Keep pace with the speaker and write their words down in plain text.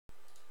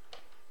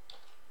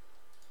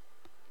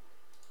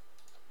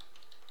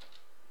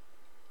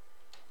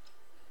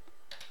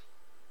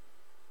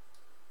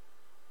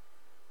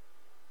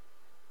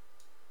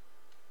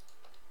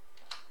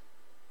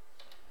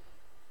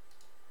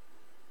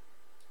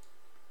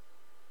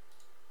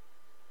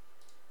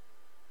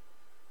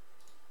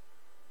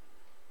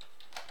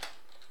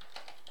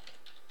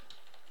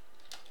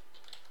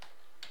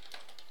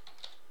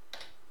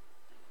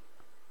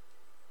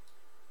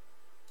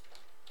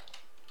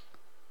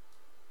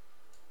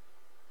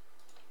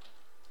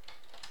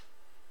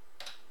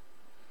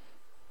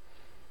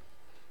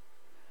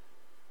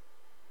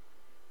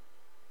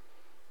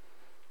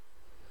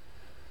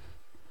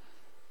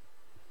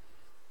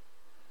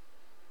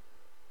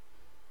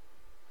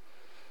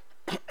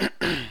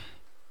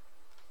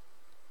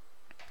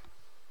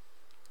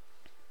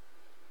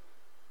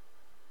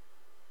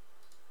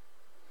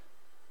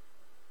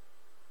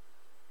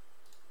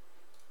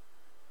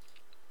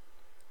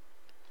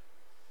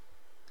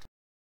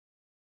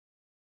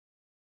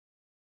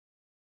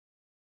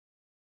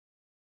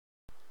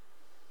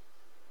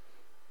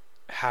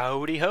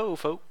Howdy ho,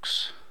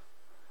 folks.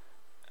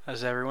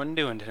 How's everyone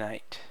doing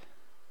tonight?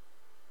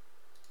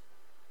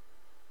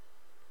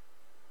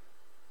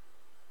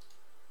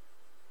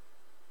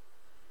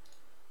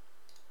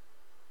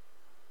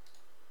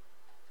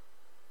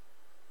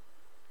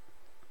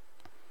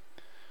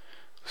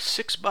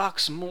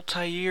 Six-box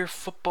multi-year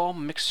football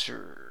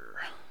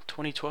mixer,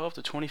 2012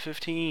 to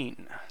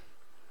 2015.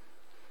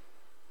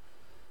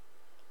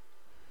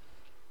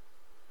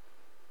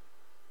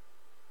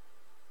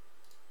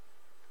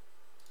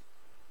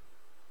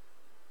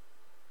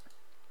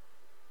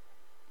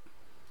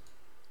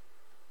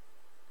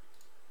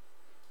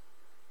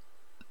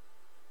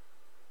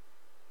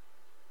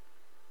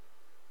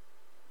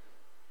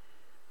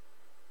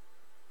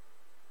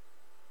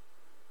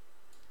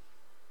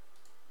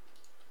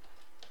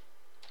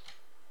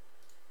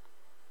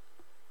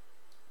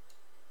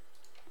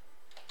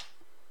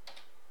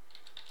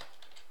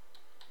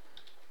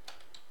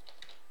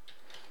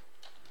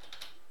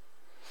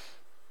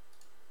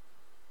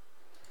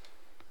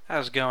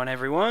 How's it going,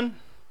 everyone?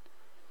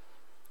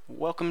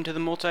 Welcome to the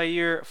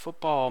multi-year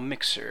football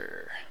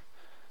mixer.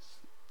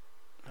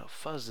 No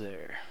fuzz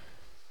there.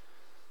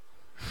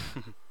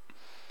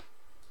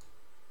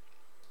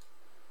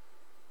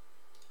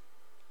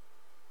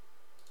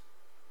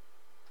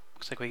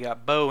 Looks like we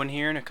got Bo in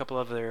here and a couple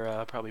of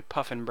other probably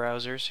puffin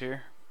browsers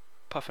here.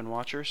 Puffin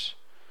watchers.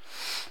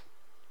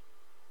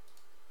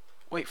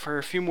 Wait for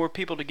a few more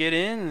people to get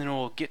in and then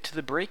we'll get to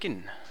the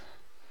break-in.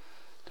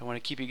 Don't want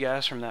to keep you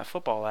guys from that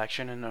football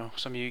action. I know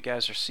some of you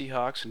guys are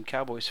Seahawks and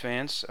Cowboys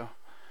fans, so.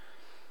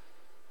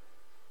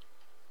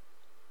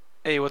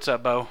 Hey, what's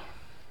up, Bo?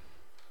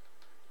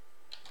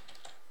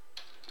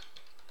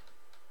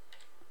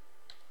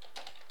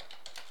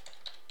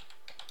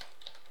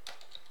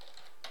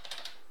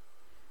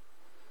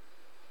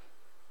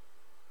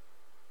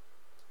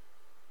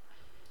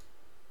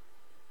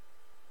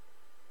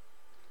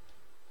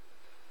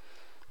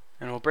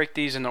 And we'll break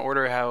these in the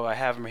order how I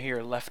have them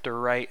here, left to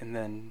right, and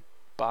then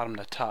bottom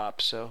to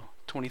top. So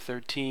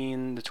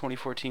 2013, the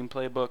 2014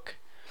 Playbook,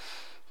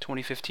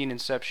 2015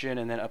 Inception,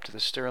 and then up to the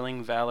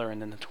Sterling, Valor,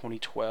 and then the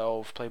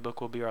 2012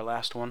 Playbook will be our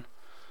last one.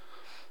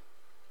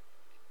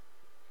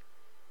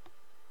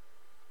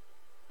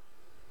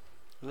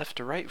 Left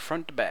to right,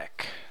 front to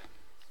back.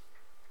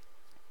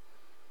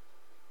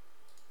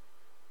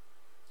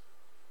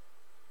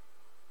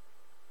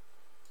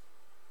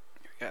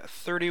 We got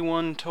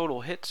 31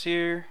 total hits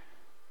here.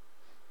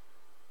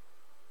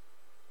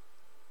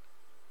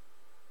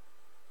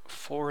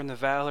 4 in the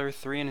Valor,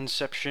 3 in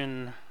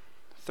Inception,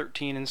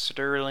 13 in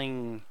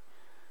Sterling,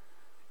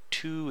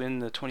 2 in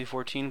the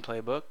 2014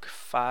 Playbook,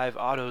 5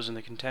 autos in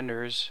the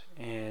Contenders,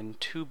 and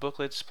 2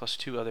 booklets plus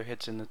 2 other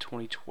hits in the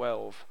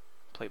 2012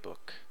 Playbook.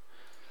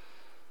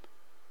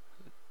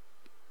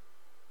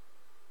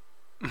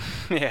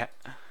 Yeah.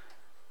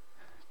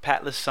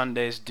 Patless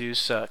Sundays do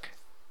suck.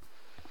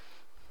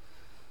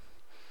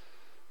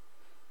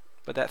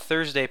 But that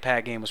Thursday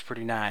pack game was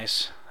pretty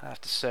nice, I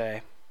have to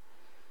say.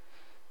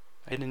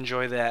 I did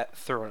enjoy that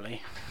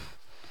thoroughly.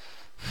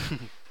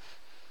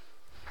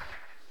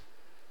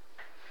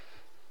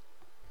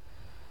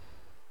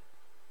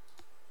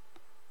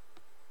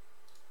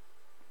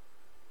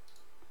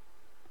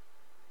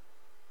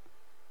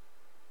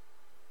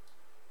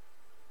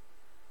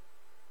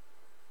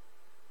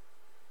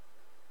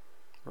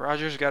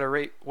 Roger's got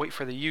to wait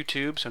for the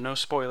YouTube, so no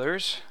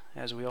spoilers,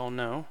 as we all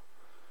know.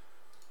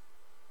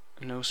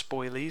 No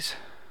spoilies.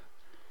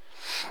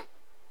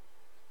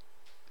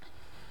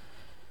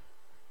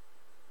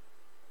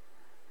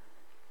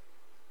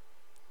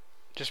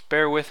 Just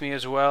bear with me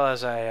as well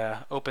as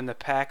I open the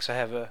packs. I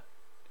have a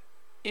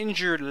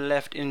injured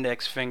left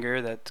index finger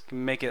that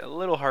can make it a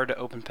little hard to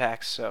open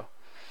packs, so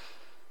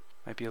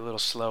might be a little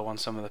slow on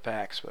some of the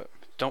packs, but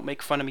don't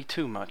make fun of me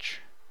too much.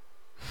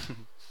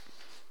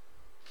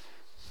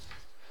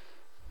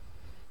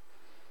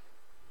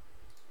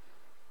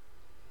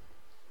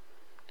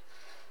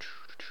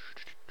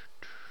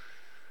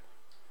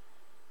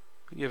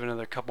 Give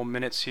another couple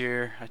minutes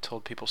here. I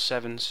told people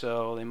 7,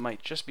 so they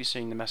might just be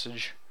seeing the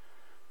message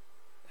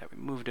that we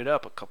moved it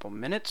up a couple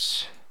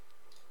minutes.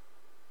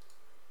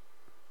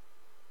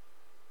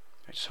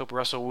 I just hope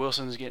Russell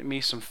Wilson's getting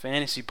me some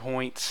fantasy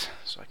points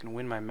so I can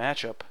win my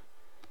matchup.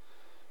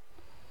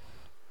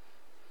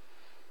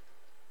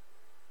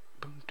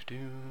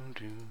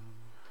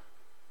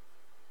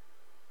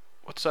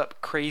 What's up,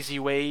 Crazy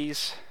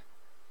Ways?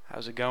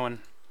 How's it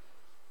going?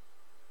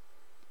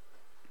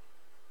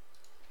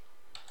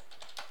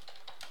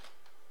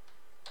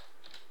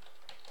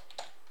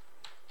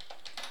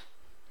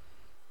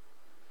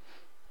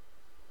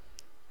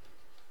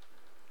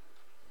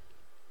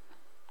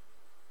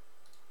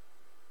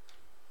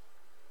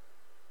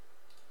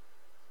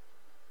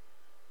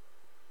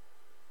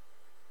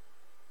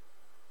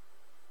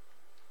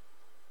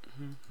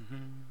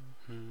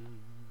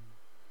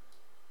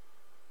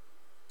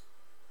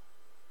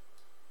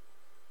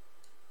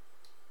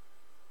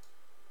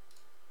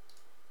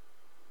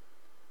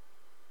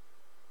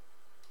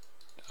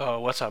 Oh,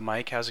 what's up,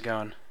 Mike? How's it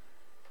going?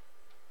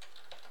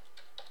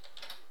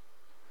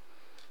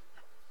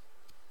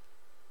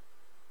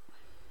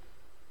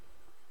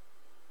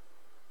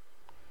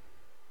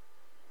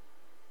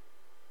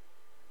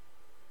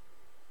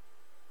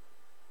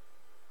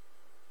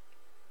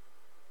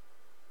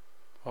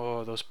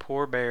 Oh, those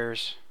poor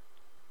Bears.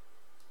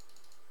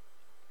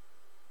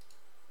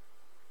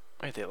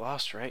 Wait, they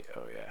lost, right?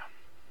 Oh, yeah.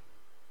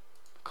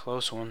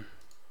 Close one.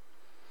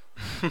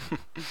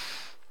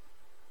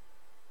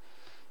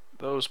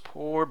 Those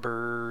poor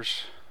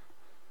Bears.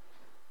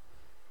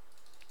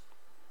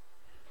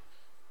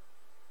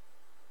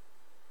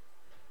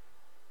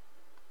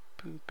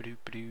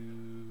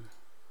 Boop-a-doop-a-doo.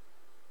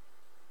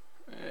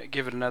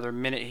 Give it another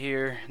minute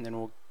here, and then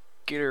we'll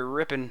get her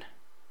ripping.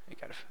 I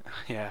gotta,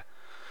 yeah.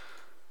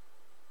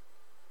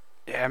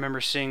 Yeah, I remember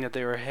seeing that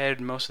they were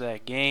ahead most of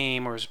that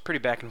game, or it was pretty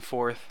back and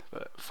forth.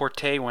 But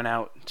Forte went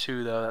out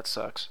too, though. That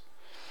sucks.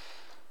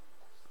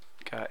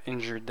 Got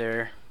injured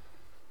there.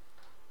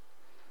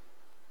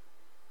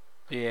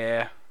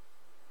 Yeah.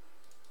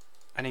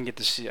 I didn't get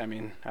to see, I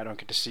mean, I don't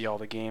get to see all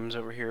the games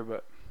over here,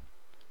 but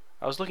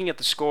I was looking at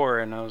the score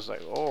and I was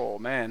like, oh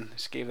man,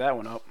 just gave that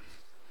one up.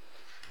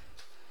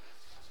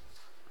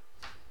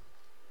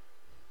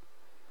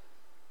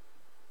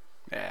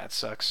 Yeah, it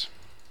sucks.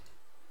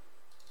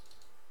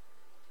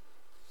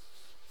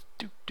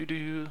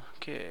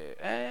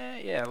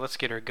 Okay, yeah, let's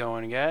get her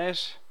going,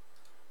 guys.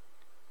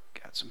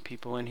 Got some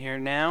people in here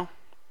now.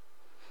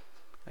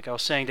 Like I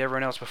was saying to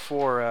everyone else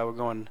before, we're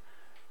going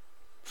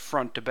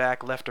front to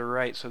back, left to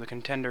right, so the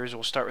Contenders,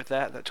 will start with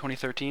that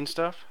 2013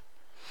 stuff.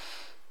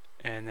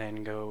 And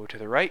then go to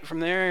the right from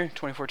there,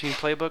 2014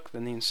 Playbook,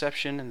 then the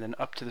Inception, and then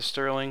up to the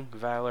Sterling,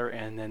 Valor,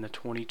 and then the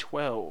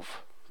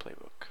 2012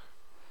 Playbook.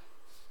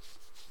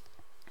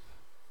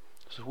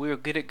 So we'll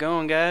get it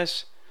going,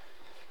 guys.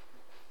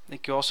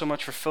 Thank you all so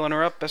much for filling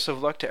her up. Best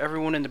of luck to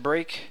everyone in the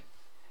break.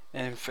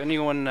 And if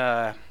anyone,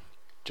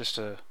 just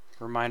a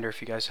reminder, if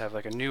you guys have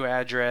like a new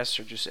address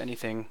or just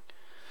anything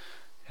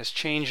has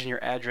changed in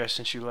your address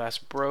since you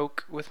last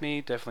broke with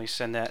me, definitely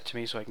send that to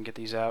me so I can get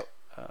these out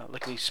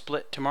lickety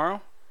split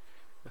tomorrow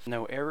with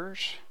no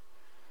errors.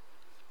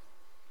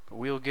 But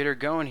we'll get her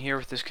going here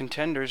with this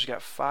Contenders.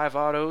 Got 5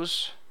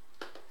 autos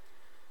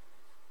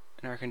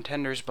in our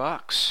Contenders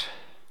box.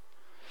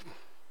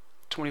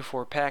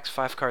 24 packs,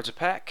 5 cards a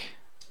pack.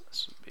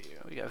 This will be,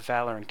 we got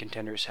Valor and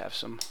Contenders have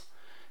some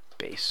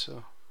base.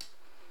 So,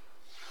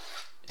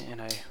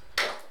 and I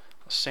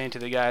was saying to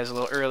the guys a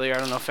little earlier, I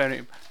don't know if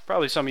any,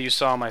 probably some of you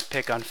saw my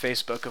pic on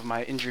Facebook of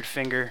my injured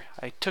finger.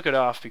 I took it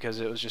off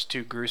because it was just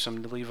too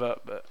gruesome to leave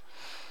up, but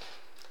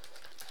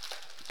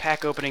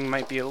pack opening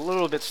might be a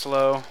little bit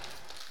slow.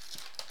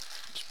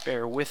 Just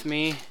bear with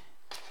me.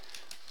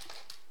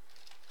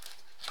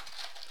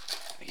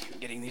 I'm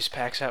getting these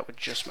packs out with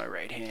just my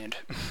right hand.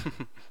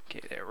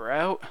 Okay, there, we're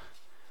out.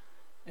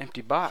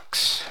 Empty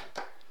box.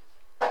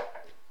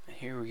 And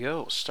here we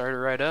go. Start it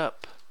right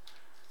up.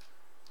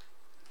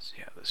 Let's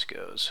see how this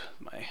goes.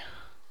 My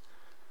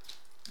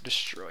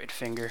destroyed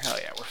finger. Oh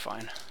yeah, we're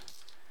fine.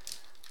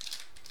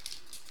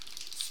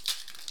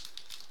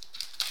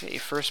 Okay,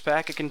 first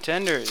pack of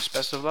Contenders.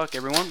 Best of luck,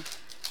 everyone.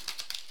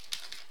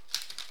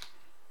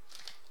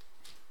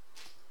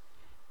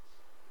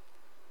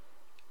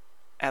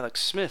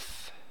 Alex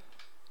Smith.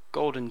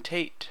 Golden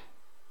Tate.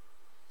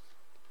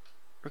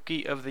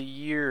 Rookie of the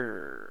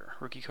Year.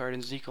 Rookie card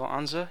in Zeke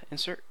Anza.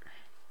 Insert.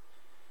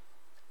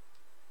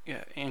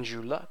 Yeah,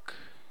 Andrew Luck.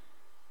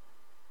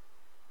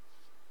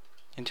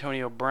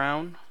 Antonio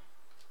Brown.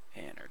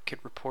 And our kit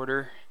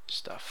reporter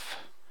stuff.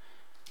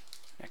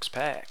 Next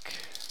pack.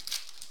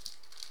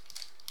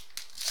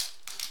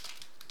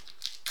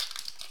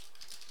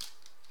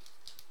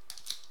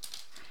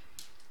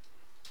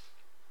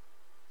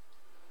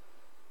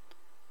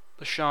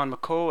 LaShawn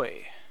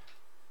McCoy,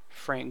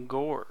 Frank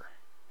Gore,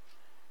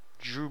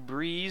 Drew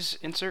Brees,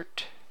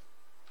 insert,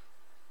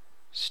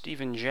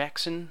 Steven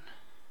Jackson,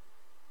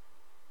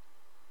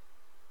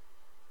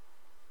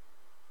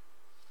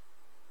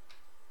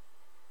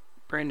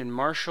 Brandon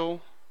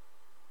Marshall.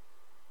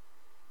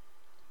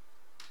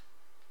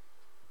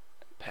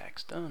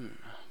 Pack's done.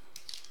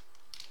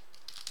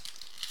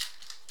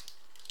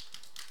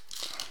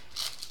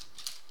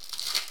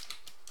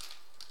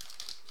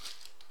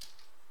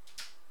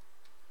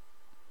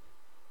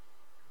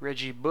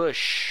 Reggie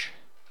Bush,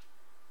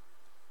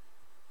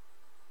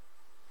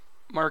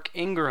 Mark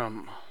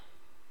Ingram,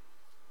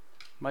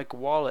 Mike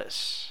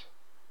Wallace,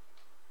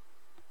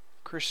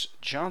 Chris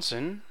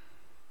Johnson,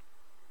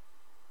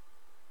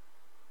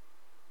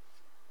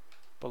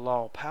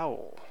 Bilal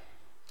Powell.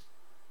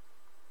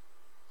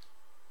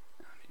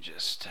 Let me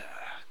just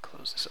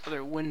close this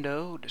other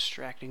window,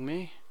 distracting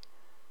me.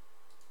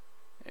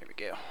 There we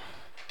go.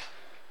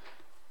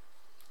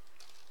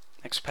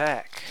 Next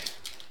pack.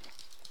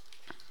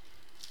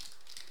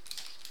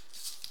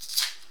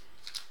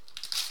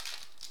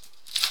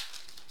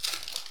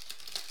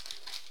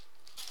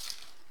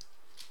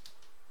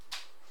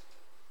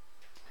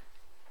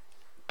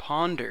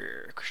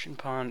 Ponder, Christian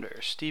Ponder,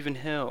 Stephen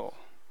Hill,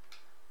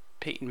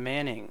 Peyton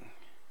Manning,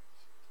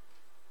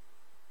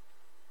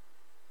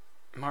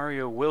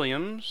 Mario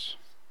Williams,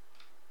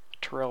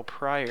 Terrell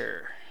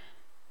Pryor.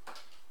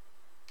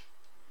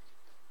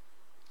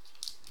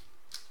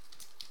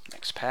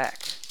 Next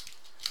pack.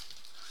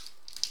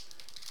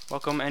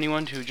 Welcome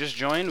anyone who just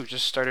joined. We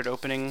just started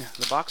opening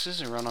the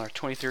boxes and we're on our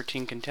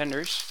 2013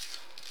 Contenders.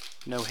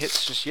 No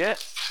hits just yet.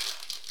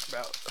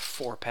 About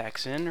 4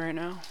 packs in right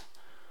now.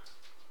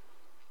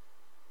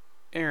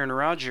 Aaron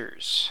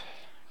Rodgers,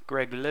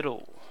 Greg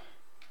Little,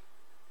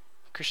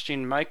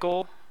 Christian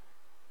Michael,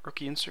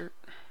 rookie insert,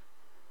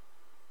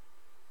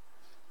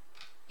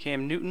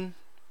 Cam Newton,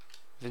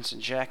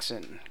 Vincent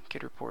Jackson,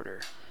 Kid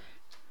Reporter.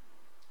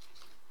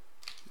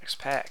 Next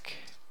pack.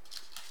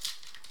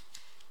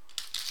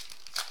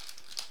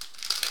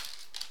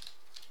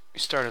 We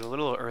started a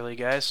little early,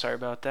 guys. Sorry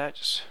about that.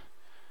 Just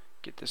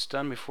get this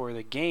done before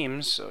the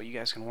games so you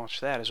guys can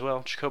watch that as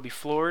well. Jacoby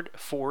Ford,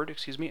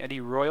 Eddie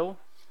Royal.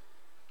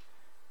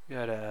 We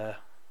got a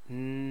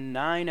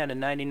 9 out of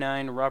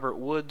 99 Robert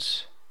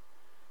Woods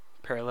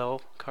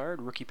parallel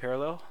card, rookie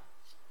parallel.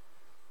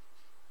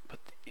 Put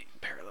the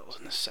parallels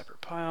in a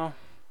separate pile.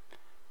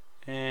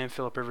 And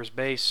Phillip Rivers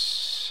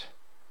base.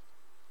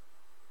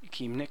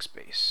 Akeem Nicks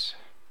base.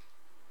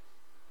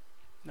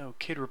 No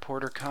Kid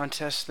Reporter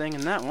contest thing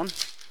in that one.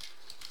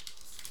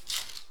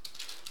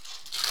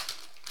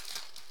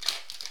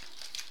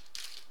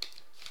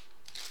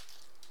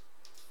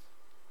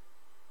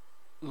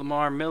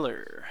 Lamar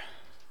Miller,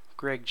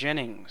 Greg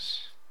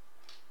Jennings,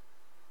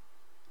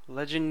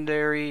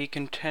 Legendary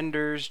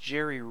Contenders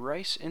Jerry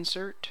Rice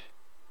insert.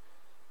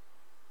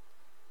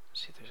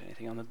 See if there's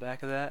anything on the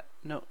back of that.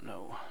 No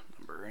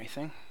number or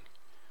anything.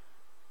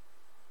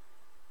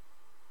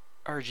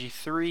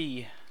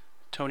 RG3,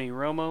 Tony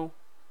Romo.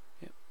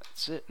 Yep,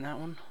 that's it in that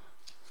one.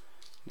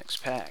 Next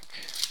pack.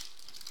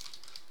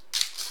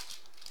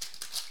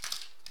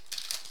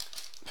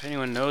 If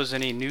anyone knows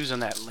any news on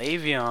that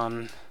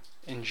Le'Veon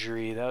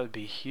injury, that would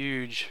be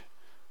huge.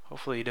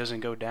 Hopefully he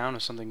doesn't go down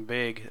with something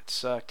big. That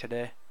sucked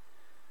today.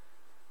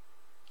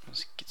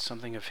 Let's get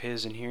something of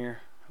his in here.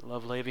 I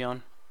love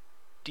Le'Veon.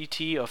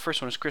 DT,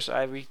 first one is Chris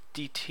Ivory,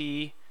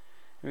 DT.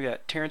 We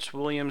got Terrence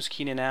Williams,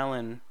 Keenan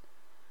Allen,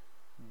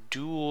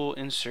 dual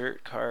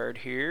insert card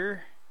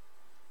here.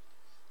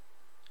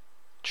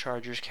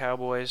 Chargers,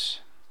 Cowboys.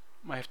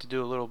 Might have to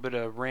do a little bit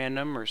of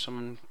random or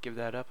someone give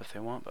that up if they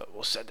want, but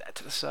we'll set that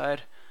to the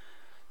side.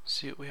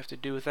 See what we have to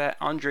do with that.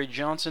 Andre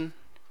Johnson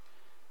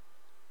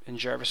and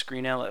Jarvis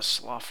Green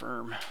Ellis, law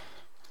firm.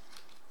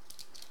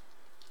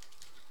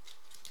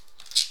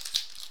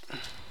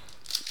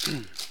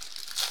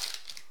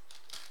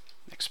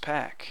 Next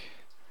pack.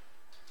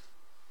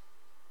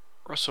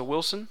 Russell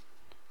Wilson,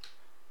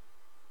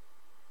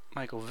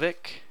 Michael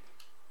Vick,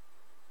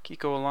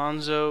 Kiko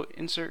Alonso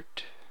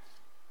insert,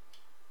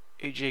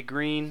 AJ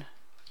Green,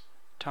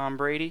 Tom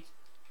Brady,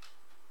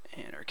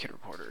 and our Kid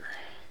Reporter.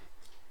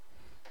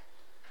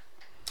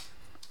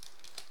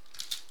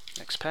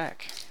 Next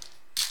pack.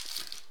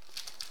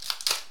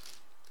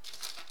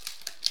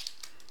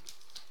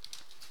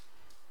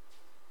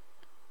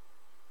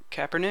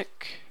 Kaepernick,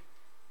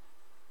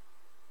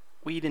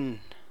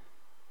 Whedon,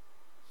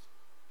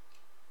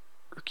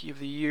 Rookie of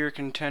the Year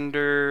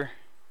contender,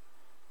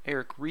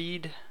 Eric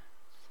Reed,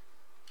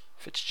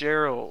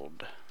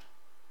 Fitzgerald,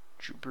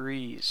 Drew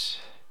Brees.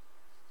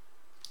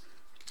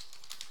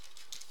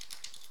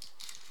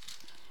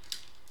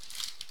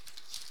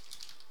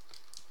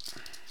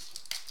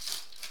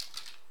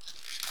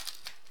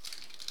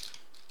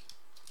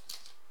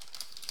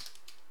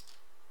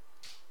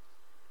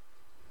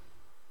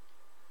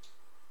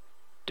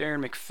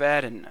 Darren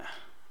McFadden,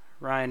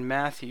 Ryan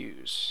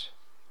Matthews,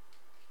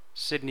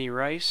 Sidney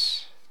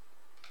Rice,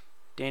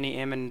 Danny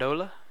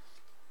Amendola,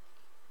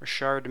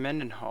 Rashard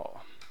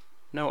Mendenhall.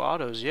 No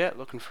autos yet,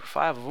 looking for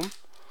 5 of them.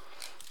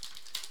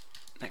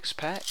 Next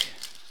pack.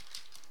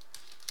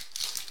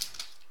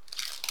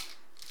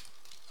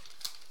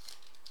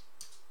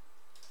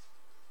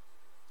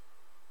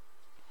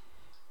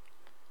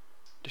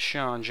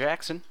 Deshaun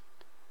Jackson,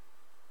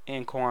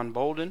 Anquan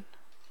Bolden,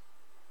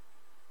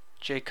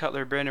 Jay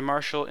Cutler, Brandon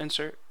Marshall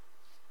insert,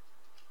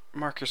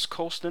 Marcus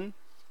Colston,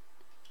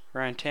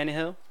 Ryan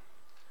Tannehill,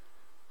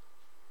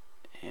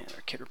 and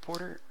our Kid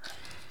Reporter.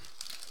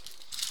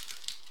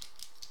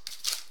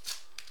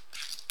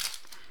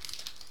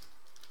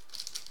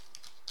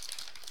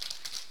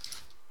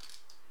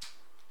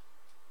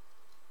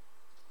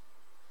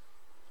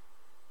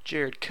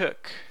 Jared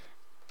Cook,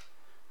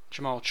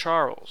 Jamal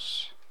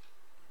Charles,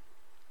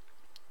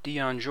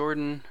 Deion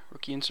Jordan,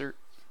 rookie insert,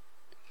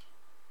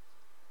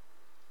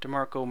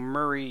 DeMarco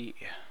Murray,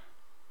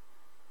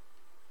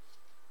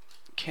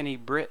 Kenny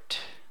Britt.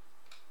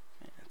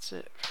 And that's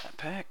it for that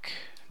pack.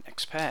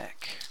 Next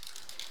pack.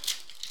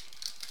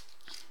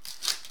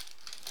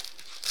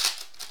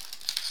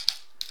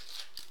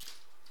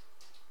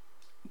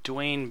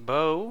 Dwayne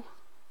Bowe,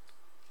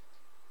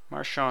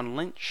 Marshawn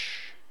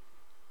Lynch.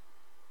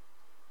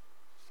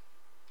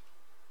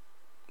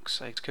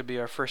 Looks like it could be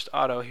our first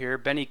auto here.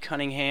 Benny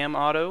Cunningham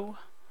auto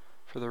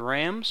for the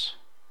Rams.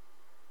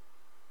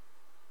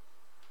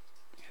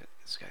 Get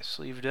this guy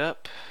sleeved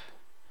up.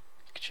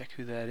 Check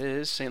who that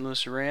is. St.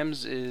 Louis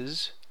Rams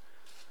is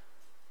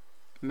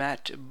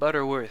Matt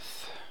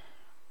Butterworth.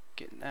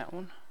 Getting that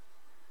one.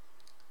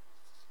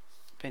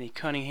 Benny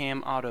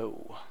Cunningham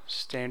auto.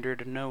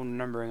 Standard, no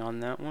numbering on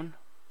that one.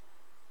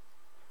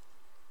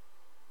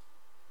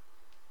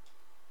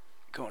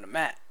 Going to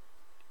Matt.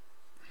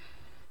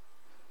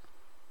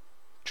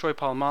 Troy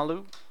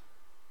Polamalu.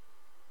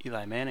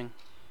 Eli Manning.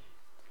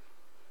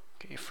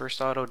 Okay,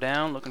 first auto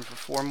down. Looking for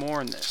 4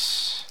 more in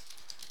this.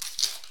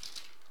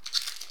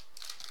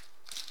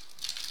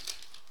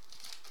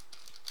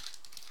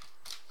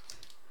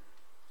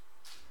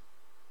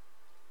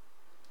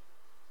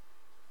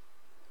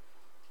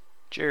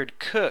 Jared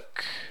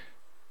Cook.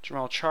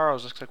 Jamal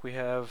Charles. Looks like we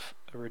have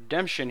a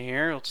redemption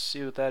here. Let's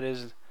see what that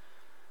is.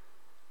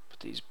 Put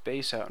these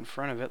base out in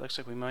front of it. Looks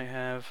like we might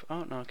have...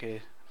 Oh, no, okay.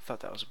 I thought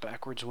that was a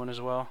backwards one as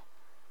well.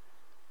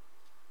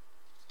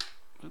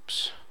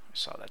 Oops. I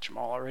saw that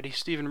Jamal already.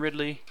 Stephen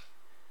Ridley.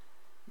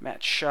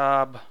 Matt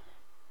Schaub.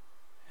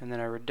 And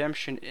then our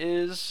redemption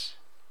is...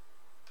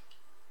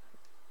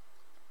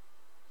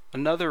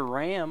 another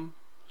Ram.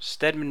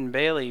 Stedman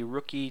Bailey.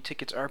 Rookie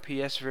tickets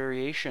RPS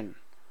variation.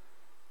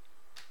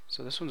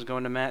 So this one's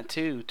going to Matt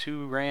too.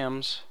 2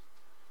 Rams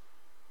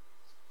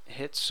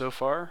hits so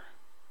far.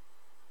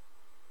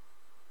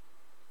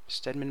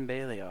 Stedman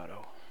Bailey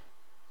auto.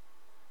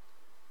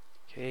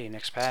 Okay,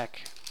 next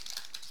pack.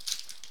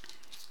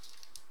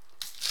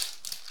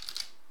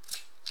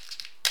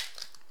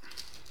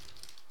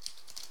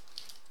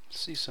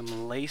 See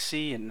some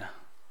Lacey and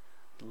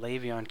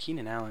Le'Veon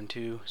Keenan Allen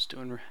too. He's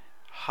doing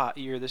hot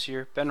year this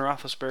year. Ben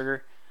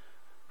Roethlisberger,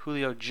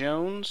 Julio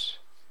Jones,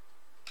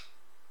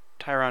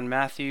 Tyrann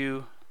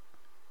Mathieu,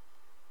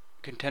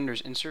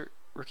 Contenders insert,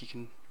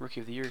 rookie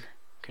of the year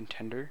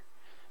contender,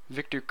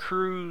 Victor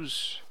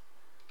Cruz,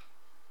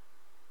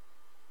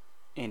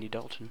 Andy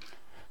Dalton.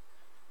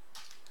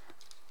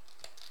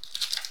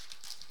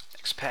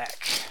 Next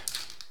pack.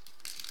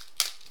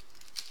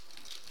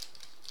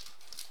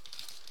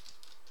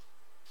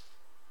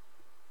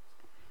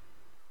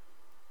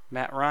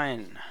 Matt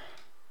Ryan,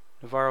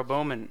 Navarro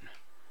Bowman,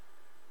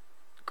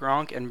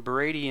 Gronk and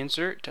Brady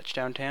insert,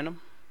 touchdown tandem.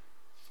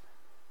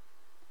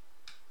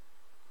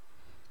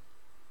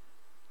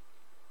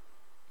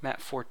 Matt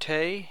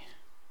Forte,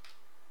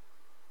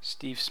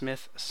 Steve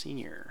Smith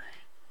Sr.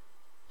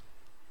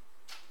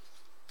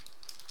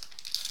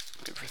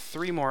 Looking for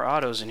 3 more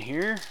autos in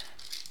here.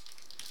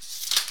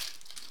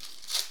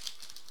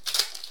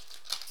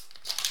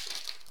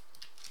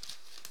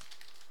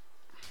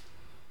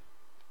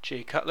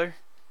 Jay Cutler,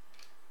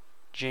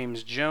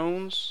 James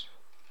Jones,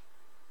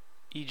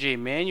 EJ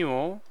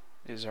Manuel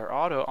is our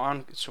auto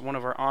on. It's one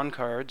of our on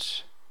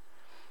cards.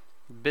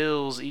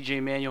 Bills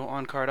EJ Manuel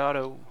on card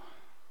auto.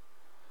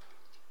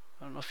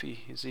 I don't know if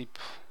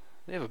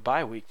they have a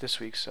bye week this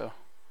week, so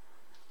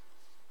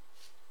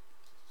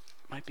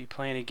might be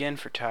playing again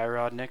for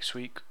Tyrod next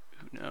week.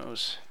 Who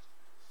knows?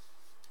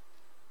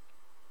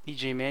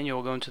 EJ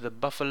Manuel going to the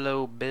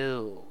Buffalo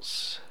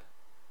Bills.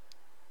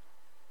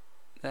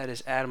 That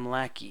is Adam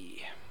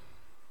Lackey.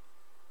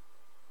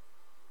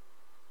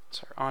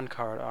 It's our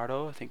on-card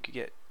auto. I think you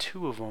get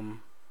 2 of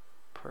them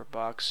per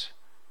box.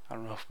 I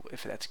don't know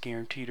if that's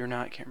guaranteed or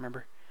not. I can't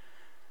remember.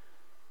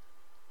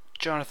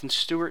 Jonathan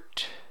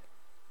Stewart.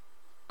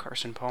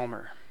 Carson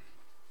Palmer.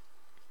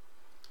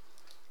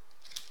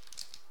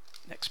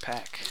 Next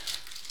pack.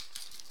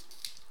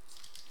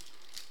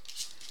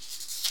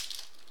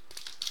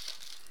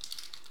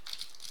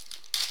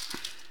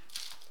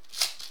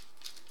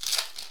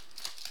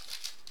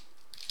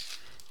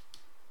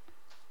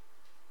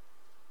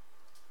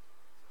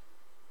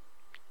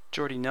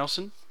 Jordy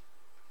Nelson.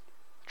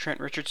 Trent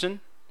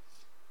Richardson.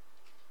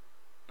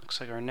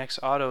 Looks like our next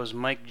auto is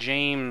Mike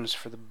James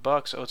for the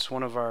Bucks. Oh, it's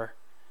one of our...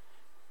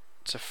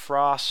 It's a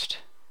Frost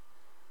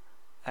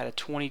out of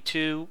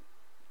 22,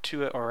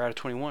 or out of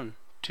 21.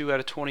 2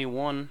 out of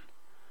 21.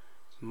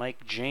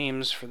 Mike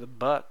James for the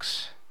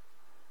Bucks.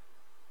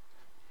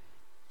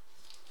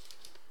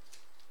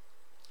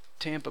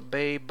 Tampa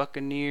Bay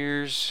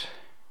Buccaneers.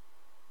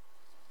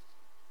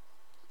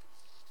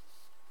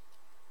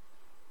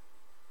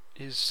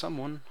 Is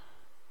someone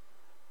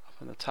up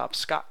on the top.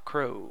 Scott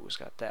Crow's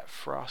got that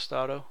Frost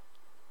auto.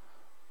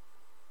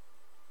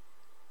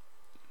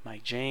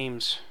 Mike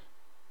James.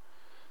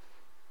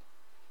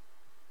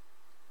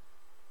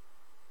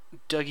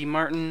 Dougie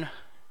Martin,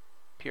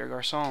 Pierre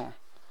Garçon.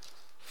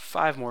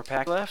 5 more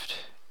pack left,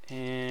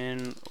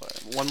 and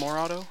 1 more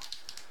auto.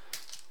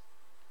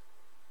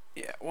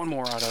 Yeah, 1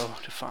 more auto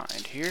to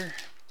find here.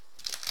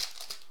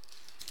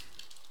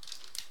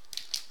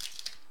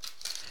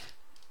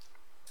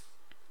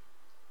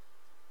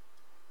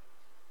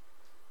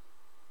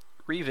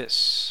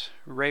 Revis,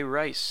 Ray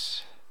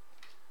Rice,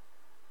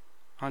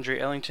 Andre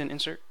Ellington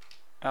insert,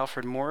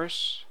 Alfred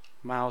Morris,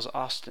 Miles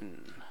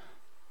Austin.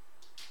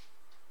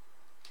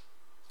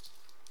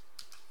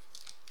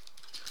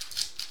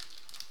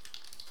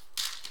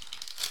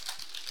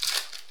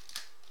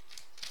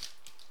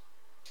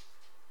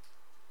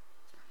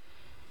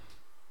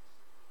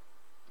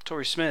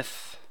 Torrey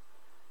Smith,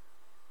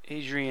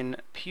 Adrian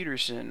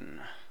Peterson,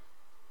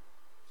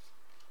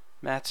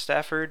 Matt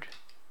Stafford,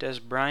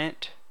 Des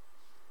Bryant,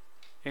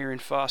 Aaron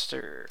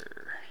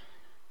Foster.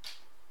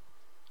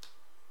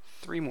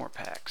 3 more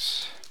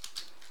packs.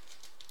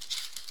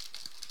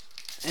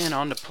 And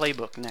on to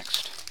Playbook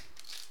next.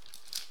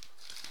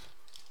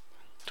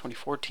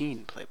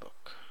 2014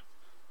 Playbook.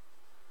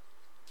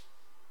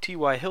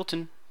 T.Y.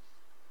 Hilton,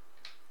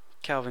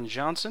 Calvin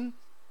Johnson,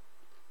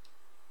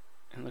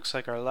 and looks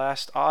like our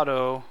last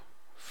auto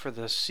for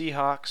the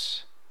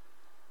Seahawks,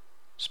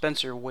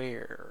 Spencer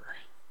Ware.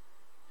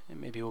 And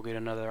maybe we'll get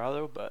another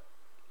auto, but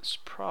it's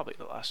probably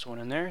the last one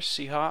in there.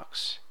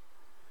 Seahawks.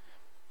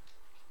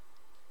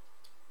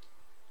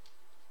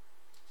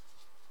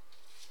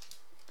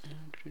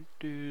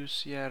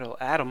 Seattle,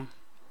 Adam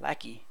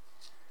Lackey.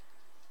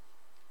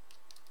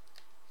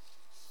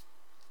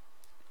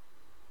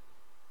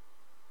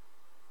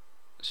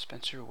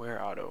 Spencer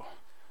Ware auto.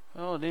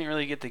 Well, didn't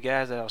really get the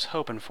guys that I was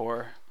hoping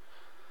for.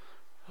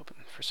 Hoping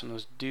for some of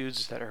those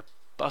dudes that are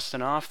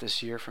busting off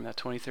this year from that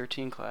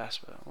 2013 class.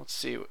 But let's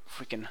see if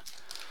we can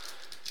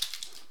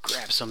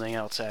grab something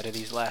else out of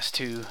these last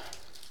two.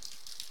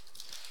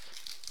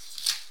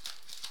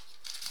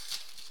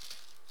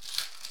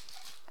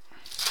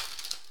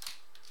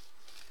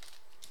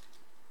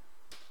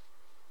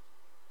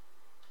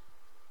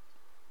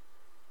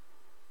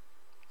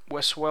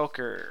 Wes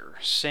Welker,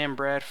 Sam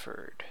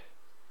Bradford.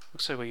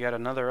 Looks like we got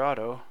another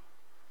auto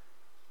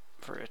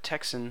for a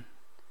Texan,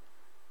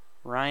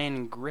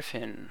 Ryan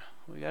Griffin.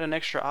 We got an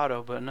extra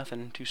auto, but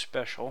nothing too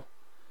special.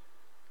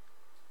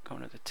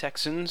 Going to the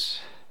Texans.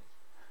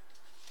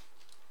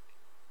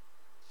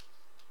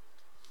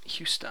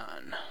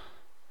 Houston.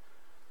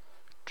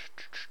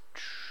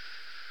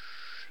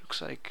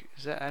 Looks like,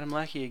 is that Adam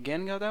Lackey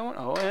again got that one?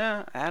 Oh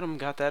yeah, Adam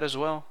got that as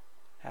well.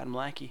 Adam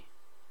Lackey.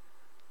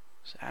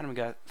 So Adam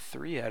got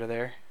 3 out of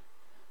there.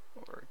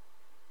 Or,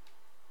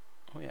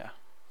 oh yeah.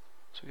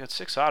 So we got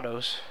 6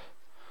 autos.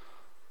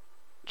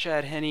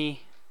 Chad Henne,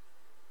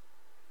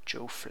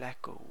 Joe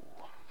Flacco.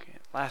 Okay,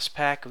 last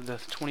pack of the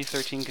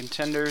 2013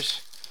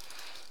 Contenders.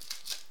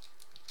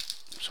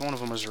 So one of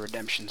them was a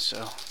redemption, so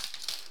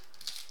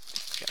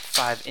got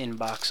 5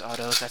 inbox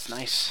autos. That's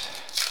nice.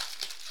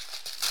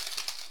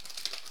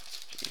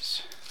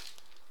 Jeez.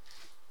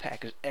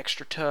 Pack is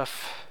extra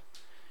tough.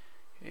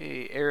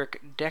 Hey,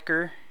 Eric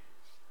Decker,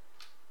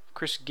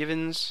 Chris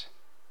Givens,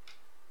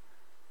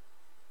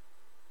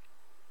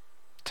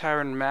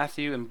 Tyrann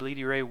Mathieu, and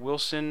Bleedy Ray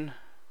Wilson.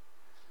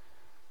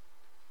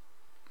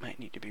 Might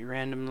need to be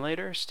random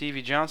later.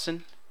 Stevie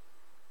Johnson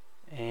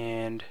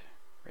and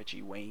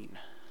Reggie Wayne.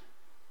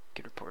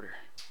 Good reporter.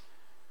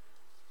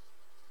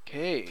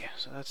 Okay,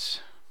 so that's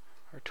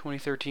our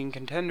 2013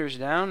 Contenders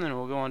down. Then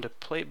we'll go on to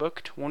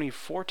Playbook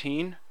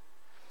 2014.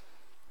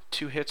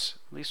 2 hits,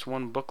 at least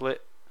 1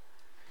 booklet.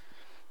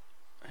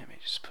 Let me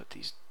just put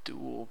these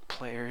dual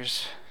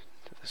players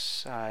to the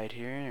side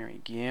here. There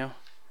we go.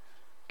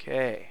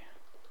 Okay.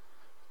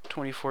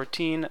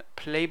 2014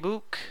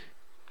 Playbook.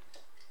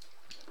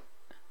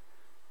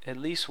 At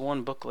least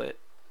 1 booklet.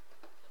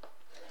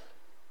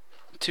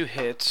 2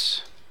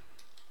 hits.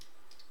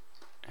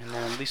 And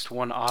then at least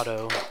 1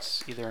 auto.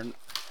 It's either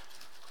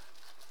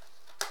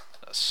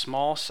a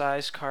small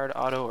size card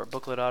auto or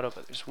booklet auto,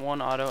 but there's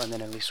 1 auto and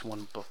then at least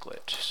 1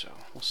 booklet. So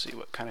we'll see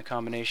what kind of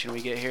combination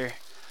we get here.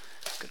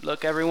 Good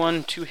luck,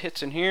 everyone. 2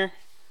 hits in here.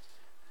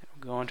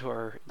 We'll go on to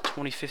our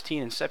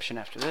 2015 Inception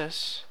after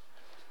this.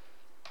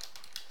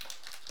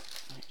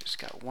 We just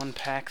got 1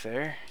 pack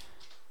there.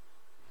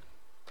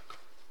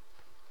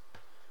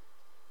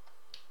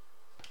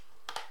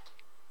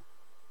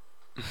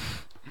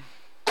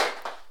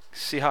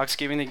 Seahawks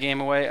giving the game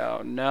away.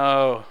 Oh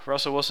no.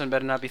 Russell Wilson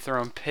better not be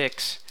throwing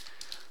picks.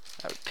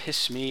 That would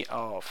piss me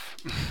off.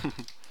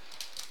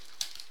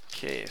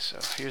 Okay, so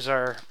here's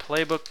our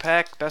Playbook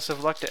pack. Best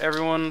of luck to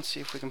everyone. Let's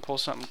see if we can pull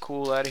something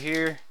cool out of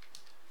here.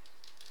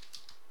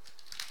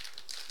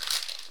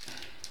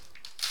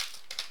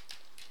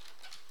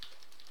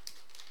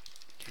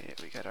 Okay,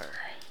 we got our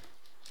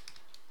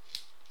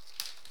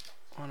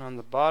one on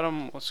the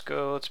bottom. Let's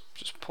go. Let's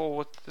just pull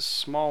with this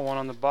small one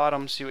on the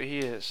bottom, see what he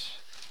is.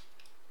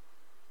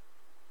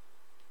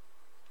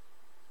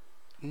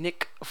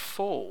 Nick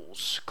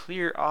Foles,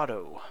 clear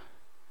auto.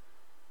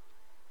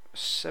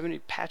 70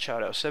 patch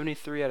auto,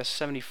 73 out of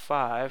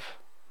 75.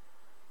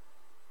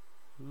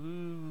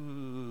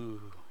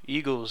 Ooh,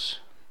 Eagles.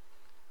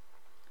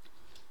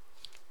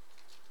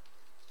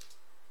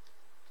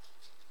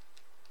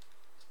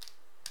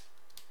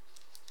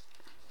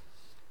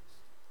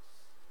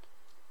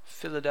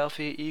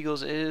 Philadelphia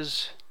Eagles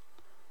is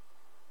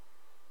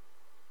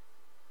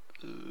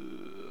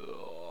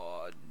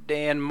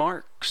Dan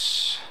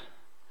Marks.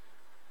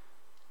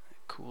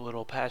 Cool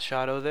little patch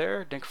auto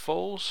there. Nick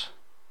Foles.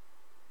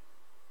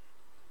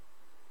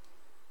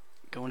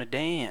 Going to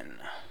Dan.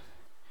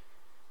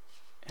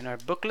 And our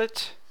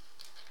booklet.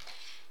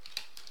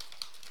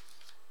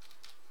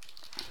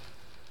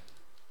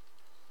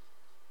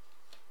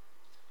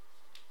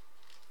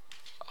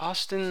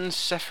 Austin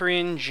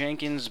Seferian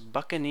Jenkins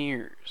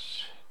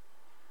Buccaneers.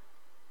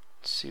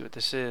 Let's see what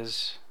this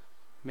is.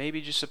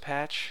 Maybe just a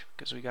patch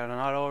because we got an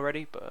auto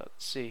already, but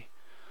let's see.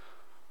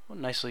 Well,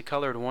 nicely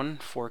colored one,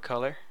 4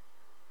 color.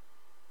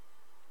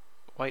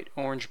 white,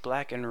 orange,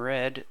 black, and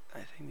red.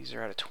 I think these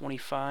are out of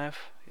 25.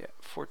 Yeah,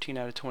 14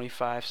 out of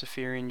 25.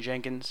 Safarian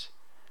Jenkins.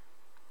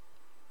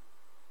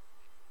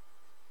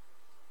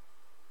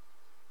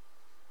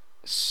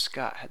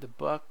 Scott had the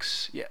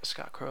Bucks. Yeah,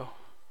 Scott Crow.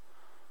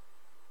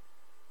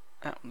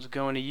 That one's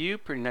going to you.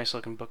 Pretty nice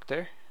looking book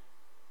there.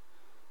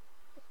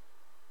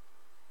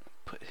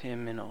 Put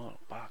him in a little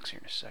box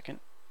here in a second.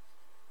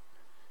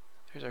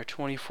 There's our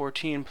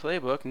 2014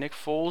 Playbook. Nick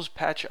Foles,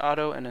 patch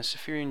auto, and a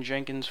Safarian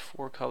Jenkins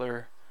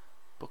 4-color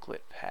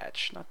booklet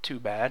patch. Not too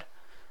bad.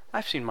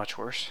 I've seen much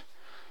worse.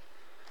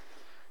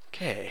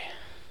 Okay.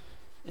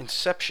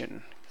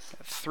 Inception.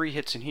 Got 3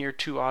 hits in here,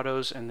 2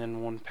 autos, and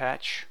then 1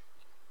 patch.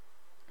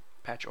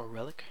 Patch or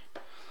relic.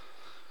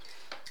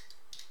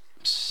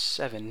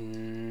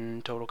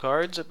 7 total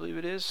cards, I believe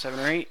it is. 7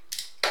 or 8.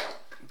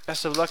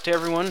 Best of luck to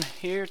everyone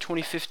here.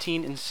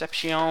 2015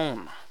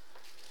 Inception.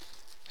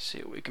 See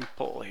what we can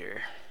pull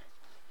here.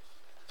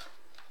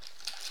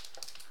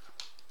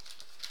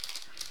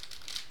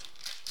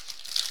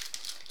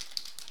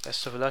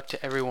 Best of luck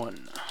to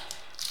everyone.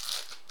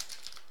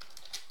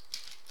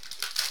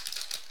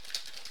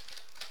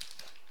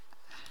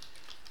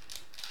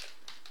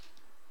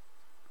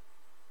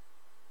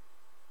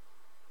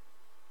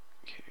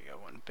 Okay, we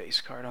got 1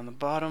 base card on the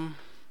bottom.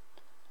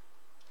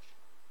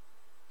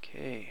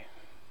 Okay.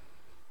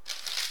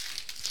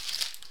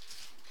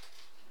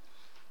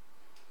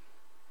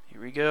 Here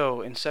we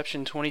go.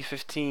 Inception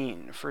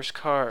 2015. First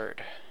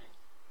card.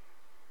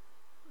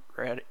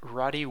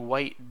 Roddy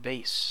White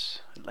base.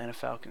 Atlanta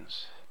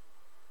Falcons.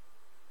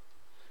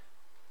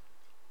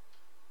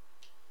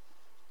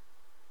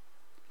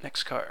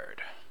 Next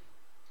card.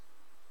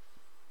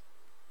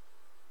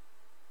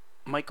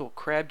 Michael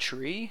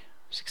Crabtree.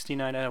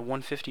 69 out of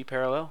 150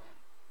 parallel.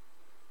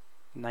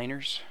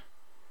 Niners.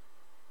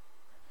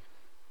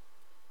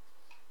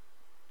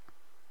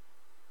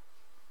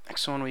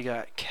 Next one we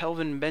got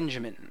Kelvin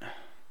Benjamin.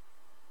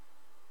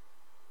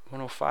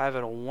 105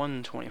 out of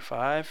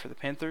 125 for the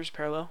Panthers,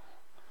 parallel.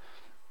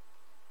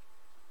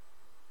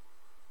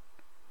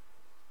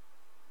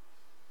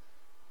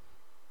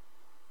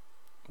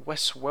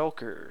 Wes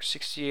Welker,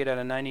 68 out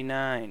of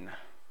 99.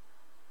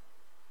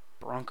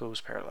 Broncos,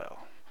 parallel.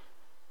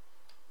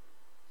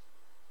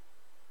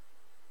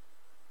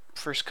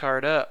 First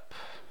card up.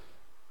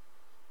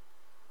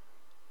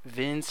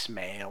 Vince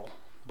Mail,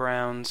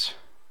 Browns.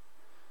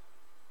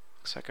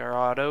 Looks like our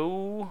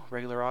auto,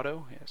 regular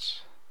auto,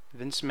 yes.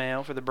 Vince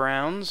Mail for the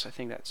Browns. I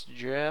think that's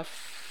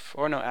Jeff.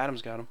 Or no,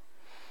 Adam's got him.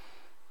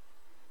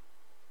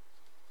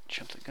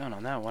 Jumped the gun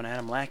on that one.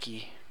 Adam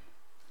Lackey.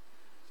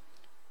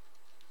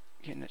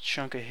 Getting a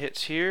chunk of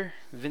hits here.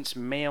 Vince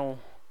Mail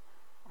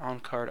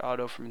on-card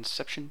auto from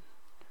Inception.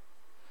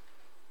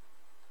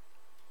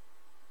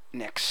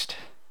 Next.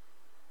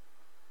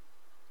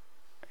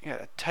 I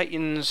got a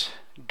Titans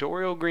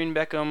Dorial Green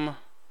Beckham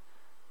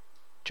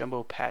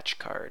jumbo patch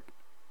card.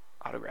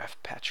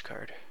 Autograph patch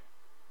card.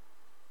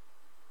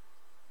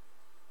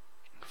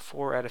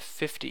 4 out of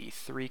 50,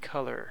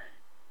 3-color.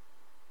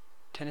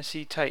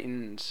 Tennessee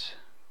Titans,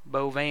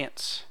 Bo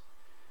Vance,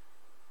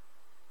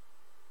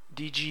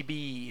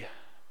 DGB.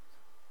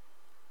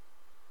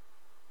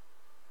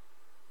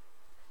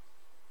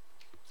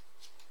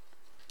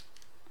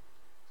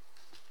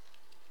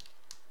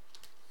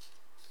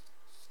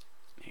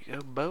 There you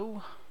go,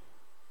 Bo.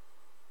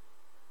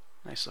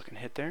 Nice looking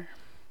hit there.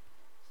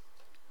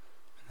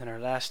 And then our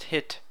last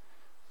hit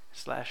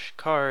 /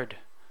 card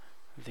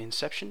of the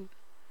Inception.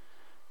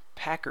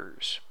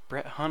 Packers,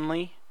 Brett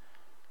Hundley,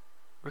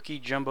 rookie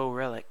jumbo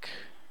relic.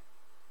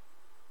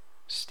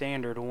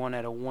 Standard 1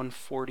 out of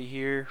 140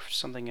 here,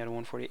 something out of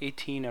 140,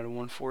 18 out of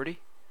 140.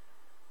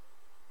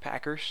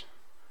 Packers.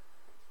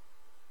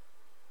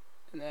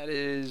 And that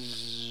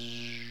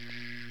is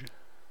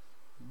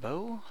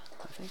Bo,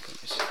 I think.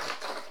 Let me see.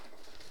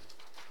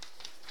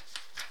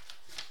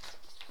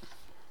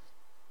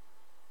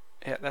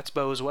 Yeah, that's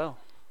Bo as well.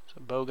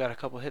 So Bo got a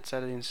couple hits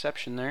out of the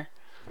Inception there.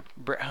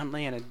 Brett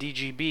Hundley and a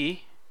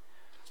DGB.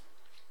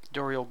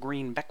 Dorial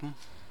Green Beckham.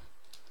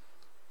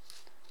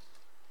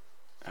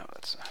 Oh,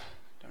 that's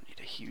don't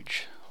need a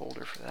huge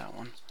holder for that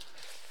one.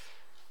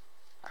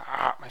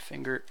 Ah, my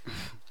finger.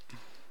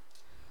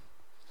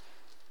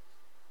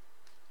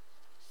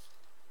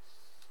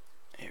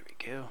 There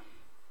we go.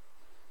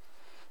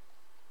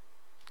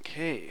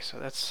 Okay, so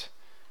that's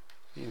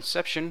the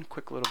Inception.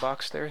 Quick little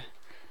box there.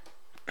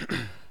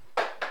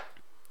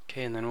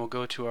 Okay, and then we'll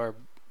go to our.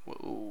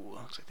 Whoa,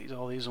 looks like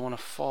all these want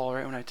to fall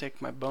right when I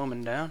take my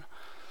Bowman down.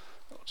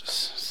 I'll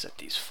just set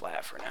these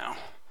flat for now.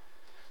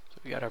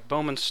 So we got our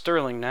Bowman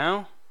Sterling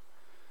now.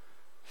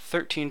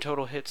 13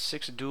 total hits,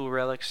 6 dual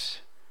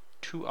relics,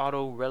 2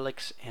 auto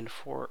relics, and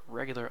 4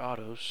 regular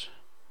autos.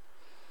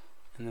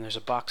 And then there's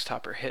a box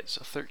topper hit,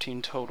 so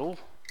 13 total.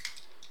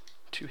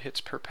 2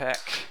 hits per pack.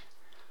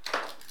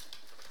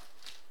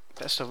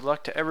 Best of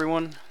luck to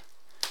everyone.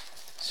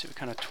 Let's see what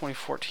kind of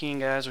 2014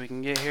 guys we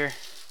can get here.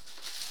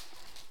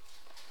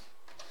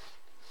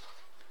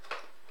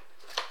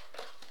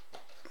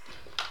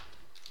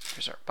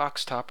 Here's our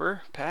box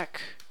topper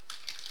pack.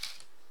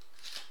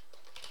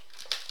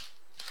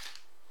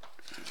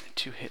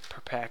 2 hit per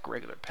pack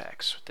regular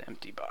packs with the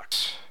empty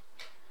box.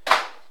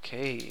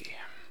 Okay.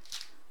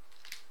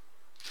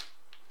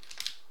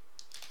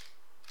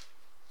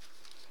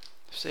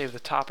 Save the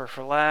topper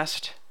for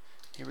last.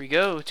 Here we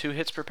go, 2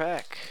 hits per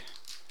pack.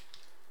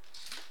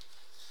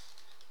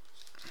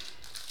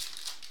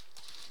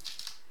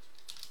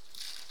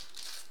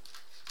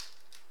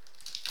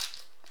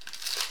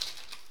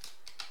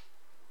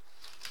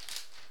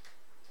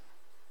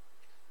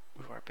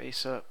 Move our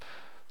base up.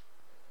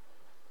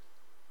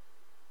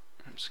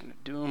 I'm just going to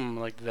do them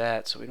like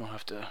that so we don't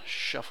have to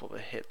shuffle the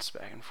hits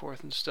back and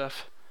forth and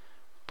stuff.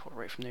 Pull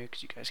right from there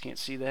because you guys can't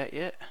see that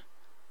yet.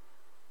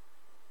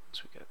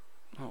 So we got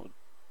a little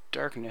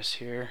darkness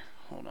here.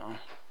 Hold on.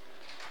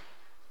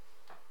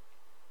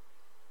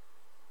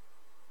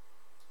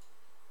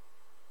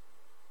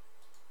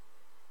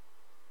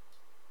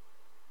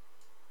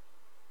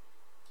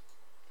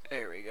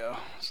 There we go.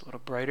 It's a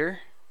little brighter.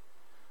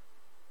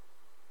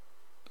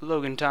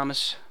 Logan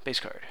Thomas, base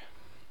card.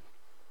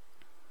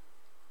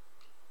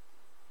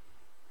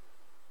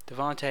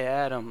 Devontae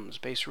Adams,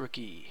 base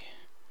rookie.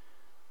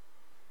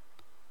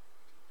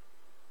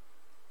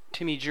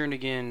 Timmy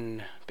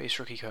Jernigan, base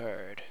rookie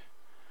card.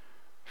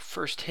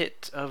 First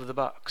hit of the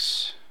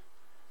box.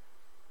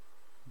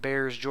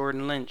 Bears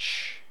Jordan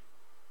Lynch.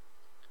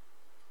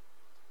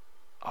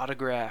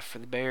 Autograph for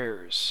the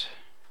Bears.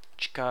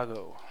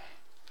 Chicago.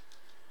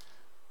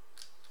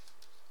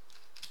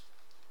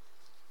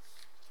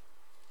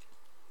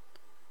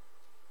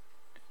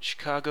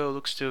 Chicago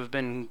looks to have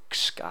been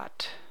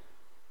Scott.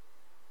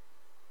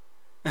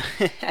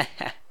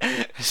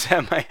 Is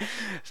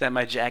that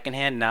my jack in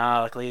hand?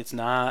 Nah, luckily it's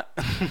not.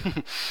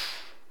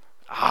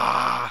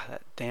 Ah,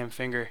 that damn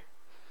finger.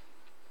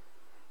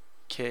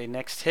 Okay,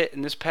 next hit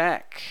in this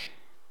pack.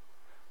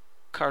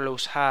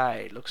 Carlos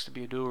Hyde, looks to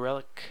be a dual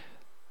relic.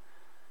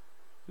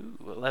 Ooh,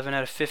 11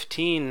 out of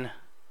 15.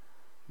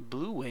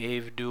 Blue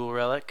Wave dual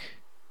relic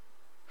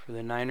for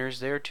the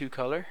Niners there, 2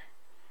 color.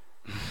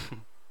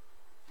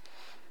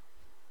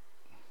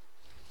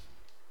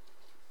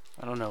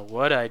 I don't know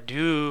what I'd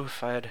do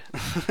if I'd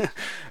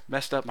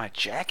messed up my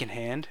jack in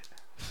hand.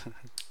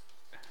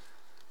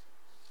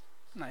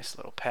 Nice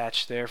little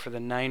patch there for the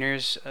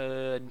Niners.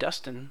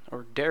 Dustin,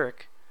 or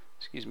Derek,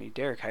 excuse me,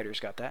 Derek Hyder's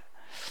got that.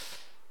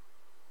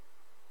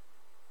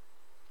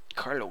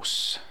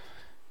 Carlos.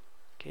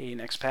 Okay,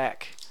 next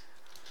pack.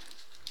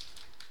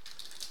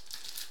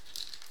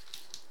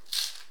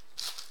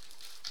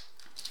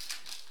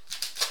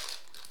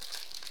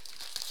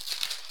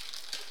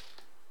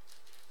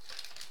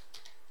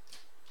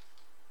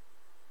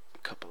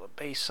 Couple of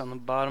base on the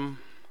bottom.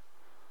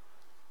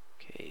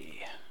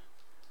 Okay.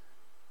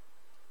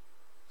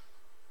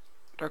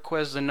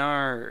 Darquez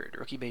Leonard,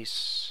 rookie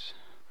base.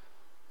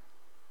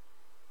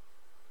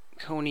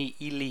 Coney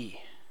Ely,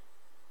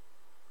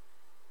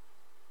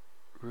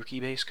 rookie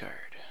base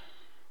card.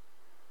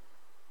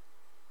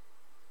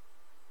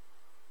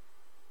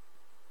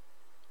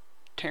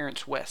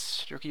 Terrence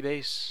West, rookie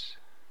base.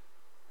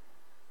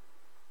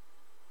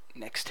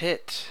 Next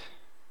hit.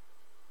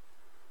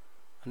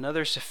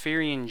 Another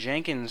Safarian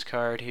Jenkins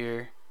card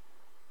here.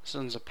 This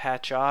one's a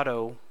patch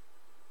auto.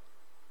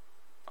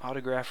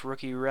 Autograph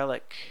rookie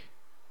relic.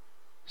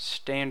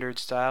 Standard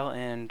style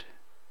and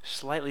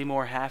slightly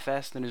more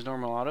half-assed than his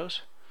normal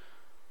autos.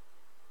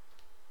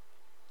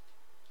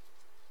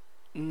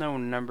 No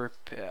number,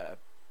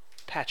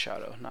 patch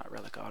auto, not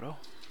relic auto.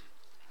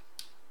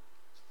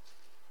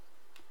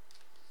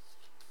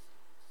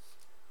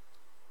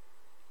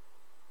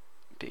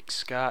 Big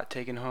Scott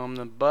taking home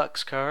the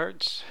Bucks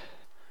cards.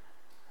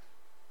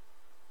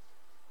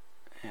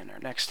 And our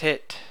next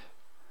hit,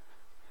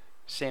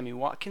 Sammy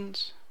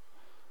Watkins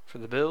for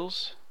the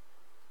Bills.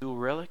 Dual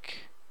relic.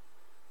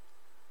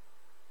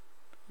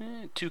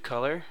 2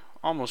 color,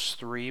 almost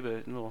 3,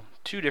 but little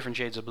 2 different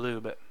shades of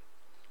blue, but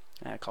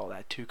I call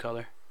that 2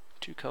 color.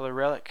 2 color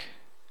relic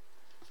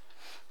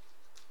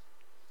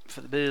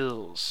for the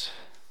Bills.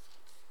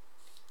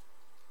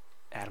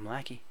 Adam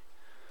Lackey.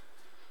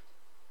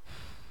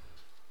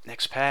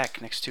 Next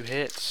pack, next 2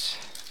 hits.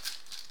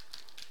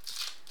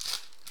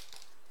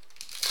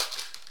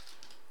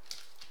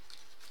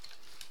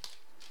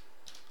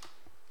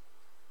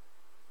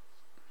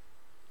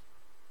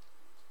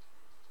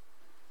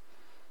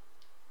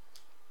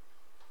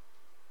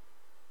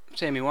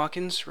 Sammy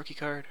Watkins, rookie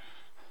card.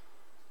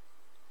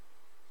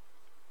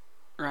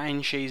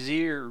 Ryan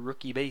Shazier,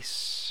 rookie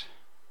base.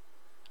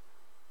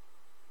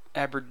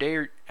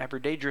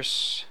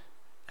 Aberdadris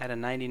at a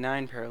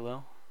 99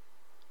 parallel.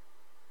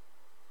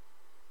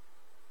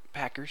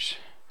 Packers.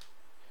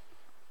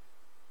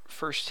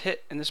 First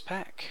hit in this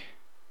pack.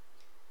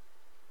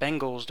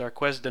 Bengals,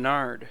 Darquez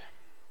Denard.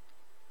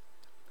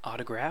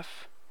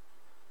 Autograph.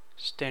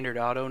 Standard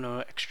auto, no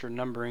extra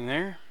numbering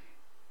there.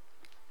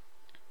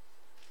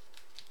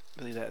 I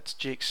believe that's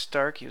Jake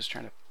Stark. He was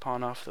trying to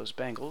pawn off those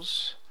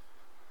Bengals.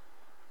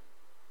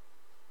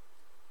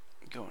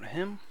 Going to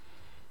him.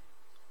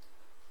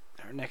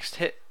 Our next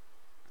hit.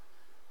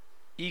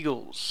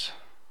 Eagles.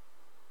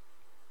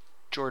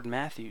 Jordan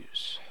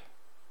Matthews.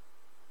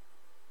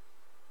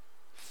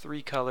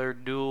 3-color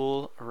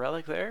dual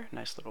relic there.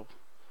 Nice little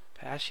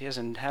patch. He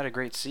hasn't had a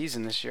great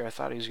season this year. I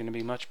thought he was going to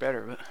be much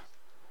better, but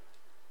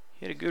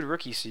he had a good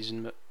rookie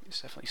season, but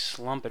he's definitely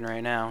slumping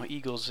right now.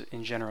 Eagles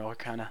in general are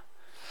kind of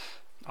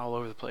all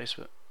over the place,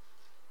 but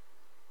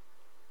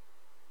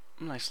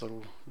nice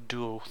little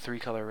dual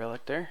 3-color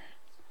relic there.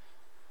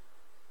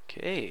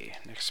 Okay,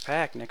 next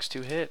pack, next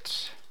 2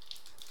 hits.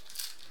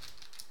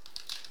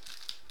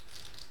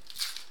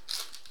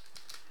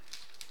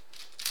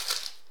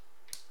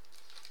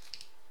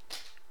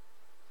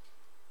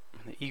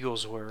 And the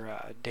Eagles were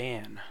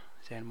Dan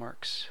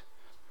Marks.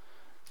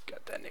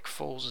 Got that Nick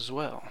Foles as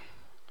well.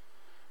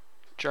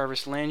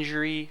 Jarvis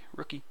Landry,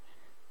 rookie.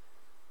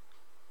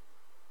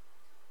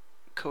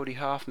 Cody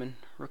Hoffman,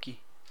 rookie.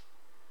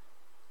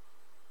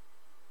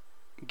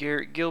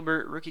 Garrett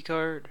Gilbert, rookie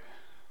card.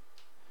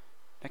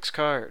 Next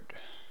card.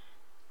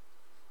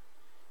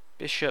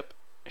 Bishop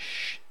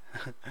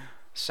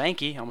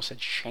Sankey, almost said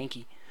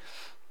Shanky.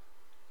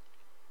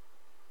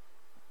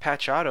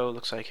 Patch auto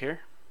looks like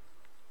here.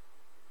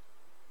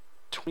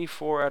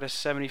 24 out of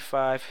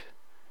 75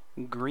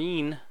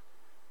 green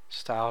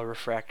style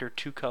refractor,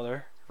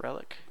 2-color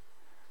relic.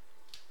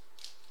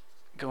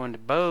 Going to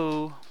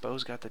Bo.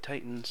 Bo's got the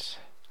Titans.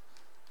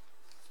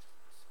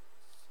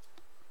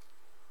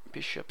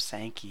 Bishop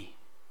Sankey.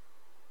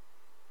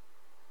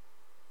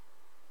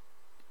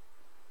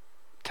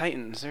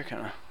 Titans, they're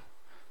kind of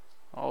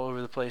all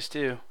over the place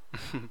too.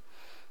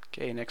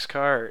 Okay, next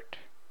card.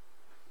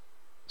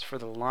 It's for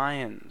the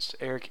Lions.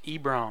 Eric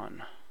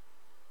Ebron.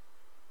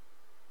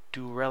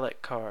 Dual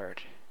relic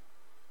card.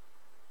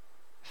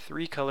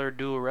 3-color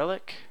dual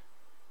relic.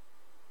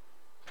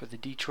 For the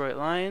Detroit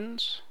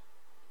Lions.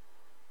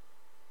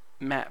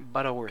 Matt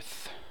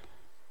Butterworth.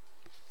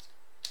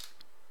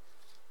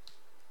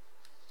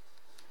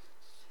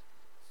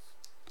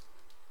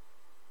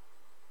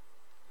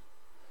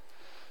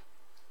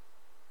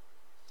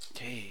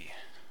 Okay,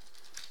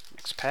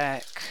 next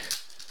pack.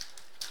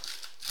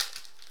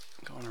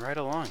 Going right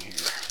along here.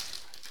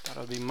 Thought it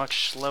would be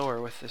much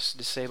slower with this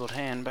disabled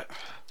hand, but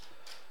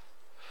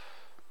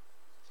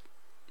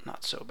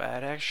not so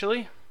bad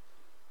actually.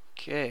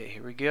 Okay,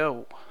 here we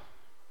go.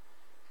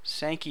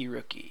 Sankey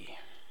rookie.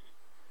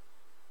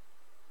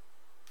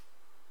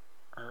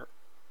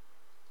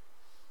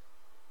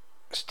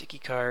 Sticky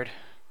card.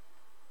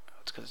 Oh,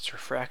 it's because it's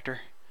refractor.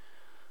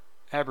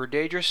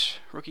 Aberdadris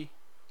rookie.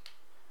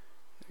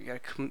 We got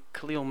a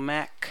Khalil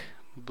Mack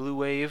Blue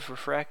Wave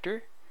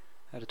refractor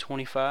out of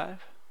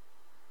 25.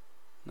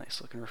 Nice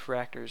looking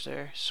refractors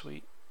there.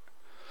 Sweet.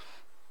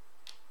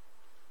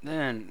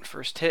 Then,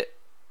 first hit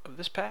of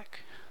this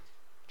pack.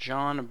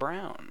 John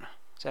Brown.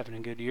 He's having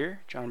a good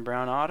year. John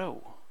Brown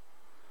auto.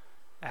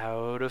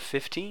 Out of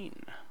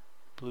 15.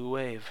 Blue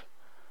Wave.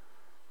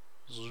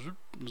 Zoop,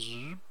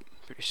 zoop.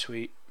 Pretty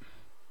sweet.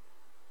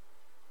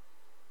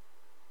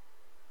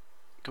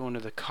 Going to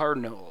the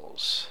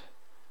Cardinals.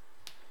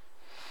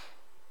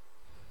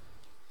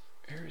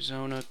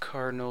 Arizona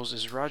Cardinals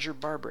is Roger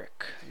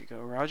Barbrick. There you go,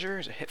 Roger.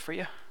 Is a hit for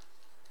you.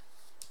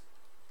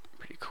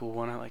 Pretty cool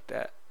one. I like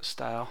that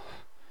style.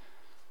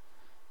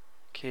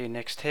 Okay,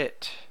 next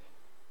hit.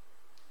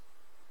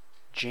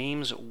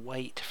 James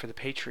White for the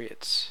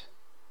Patriots.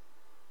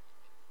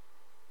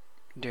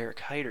 Derek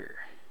Hyder.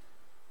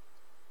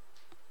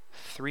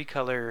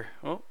 3-color.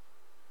 Oh,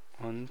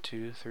 1,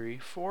 2, 3,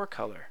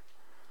 4-color.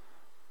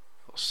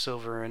 A little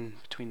silver in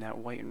between that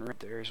white and red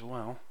there as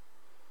well.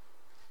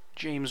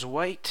 James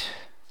White.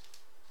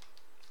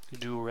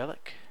 Dual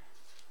relic.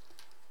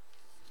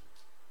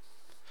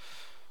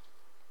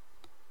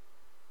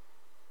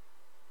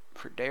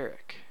 For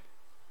Derek.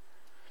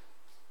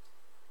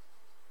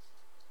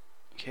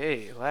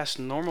 Okay, last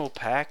normal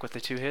pack with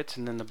the 2 hits,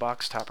 and then the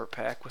box topper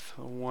pack with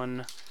the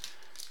 1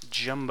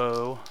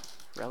 jumbo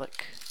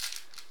relic.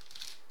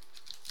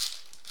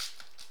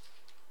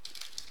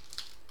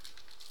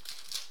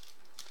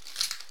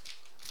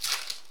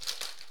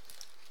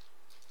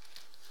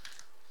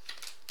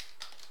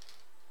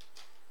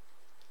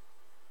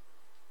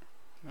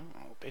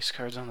 Oh, base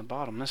cards on the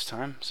bottom this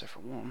time, except for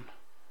 1.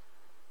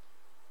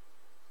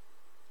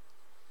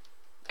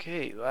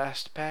 Okay,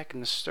 last pack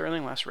in the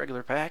Sterling, last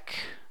regular pack.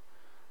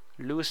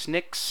 Lewis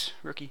Nix,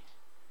 rookie.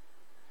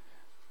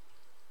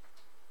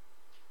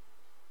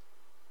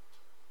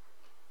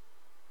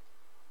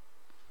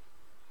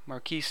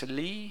 Marquise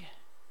Lee.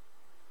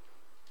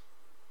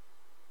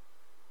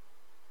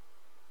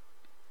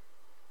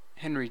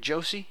 Henry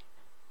Josie.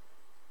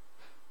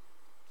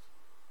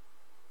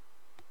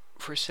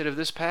 First hit of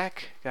this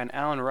pack, got an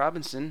Allen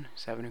Robinson.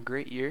 He's having a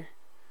great year.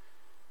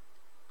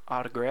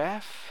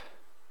 Autograph.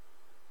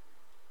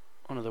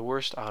 One of the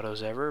worst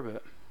autos ever,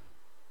 but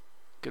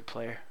good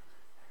player.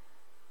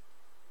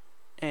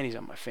 And he's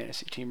on my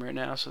fantasy team right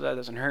now, so that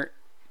doesn't hurt.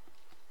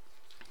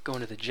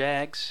 Going to the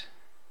Jags.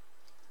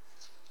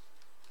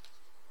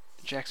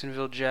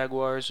 Jacksonville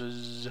Jaguars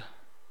was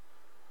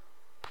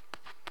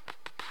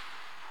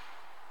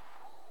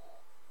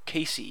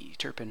Casey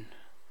Turpin.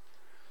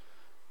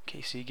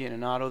 Casey getting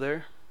an auto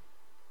there.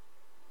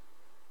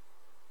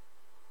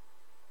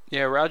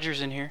 Yeah,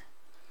 Rogers in here.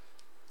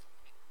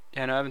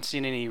 Yeah, no, I haven't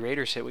seen any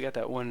Raiders hit. We got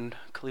that one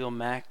Khalil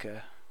Mack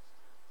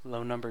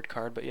low numbered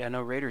card, but yeah,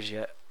 no Raiders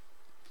yet.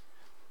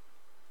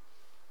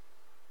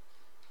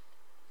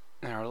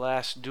 And our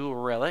last dual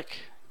relic,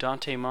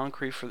 Dante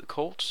Moncrief for the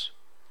Colts.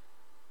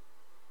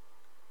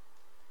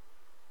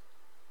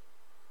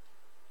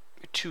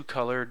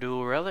 Two-color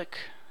dual relic,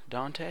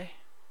 Dante.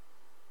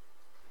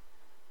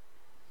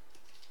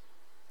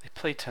 They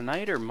play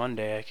tonight or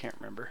Monday, I can't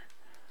remember.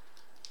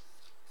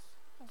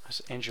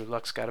 Andrew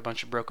Luck's got a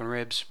bunch of broken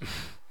ribs.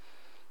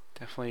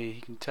 Definitely,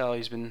 you can tell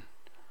he's been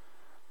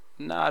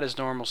not his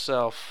normal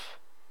self.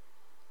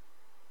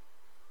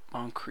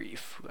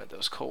 Moncrief, who had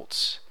those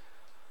Colts.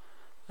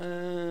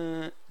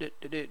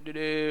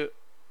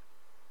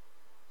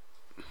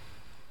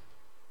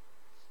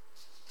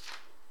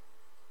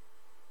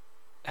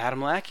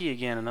 Adam Lackey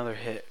again, another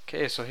hit.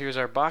 Okay, so here's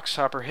our box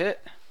topper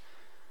hit.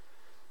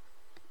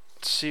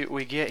 Let's see what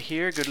we get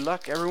here. Good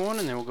luck, everyone,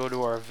 and then we'll go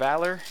to our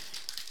Valor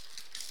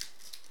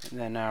and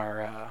then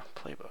our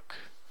Playbook.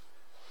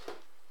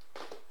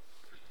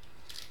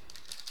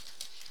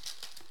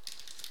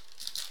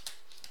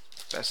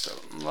 Best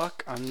of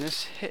luck on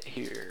this hit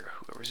here,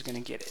 whoever's going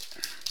to get it.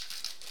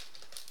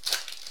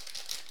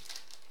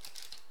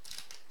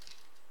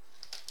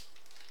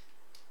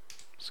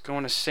 It's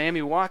going to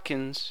Sammy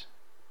Watkins.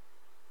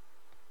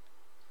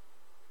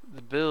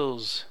 The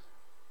Bills.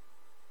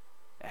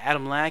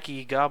 Adam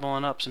Lackey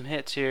gobbling up some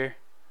hits here.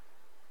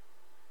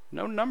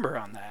 No number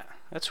on that.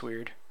 That's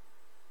weird.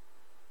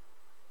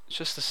 It's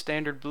just the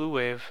standard blue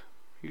wave.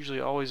 Usually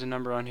always a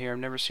number on here. I've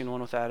never seen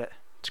one without it.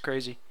 It's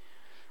crazy.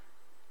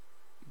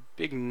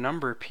 Big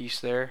number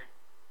piece there.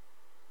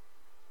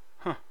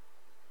 Huh.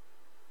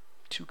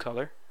 Two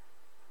color.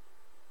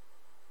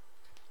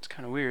 It's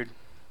kind of weird.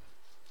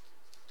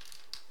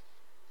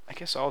 I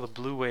guess all the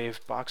blue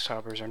wave box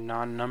toppers are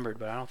non-numbered,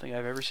 but I don't think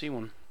I've ever seen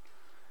one.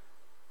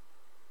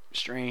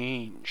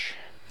 Strange.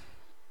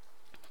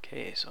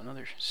 Okay, so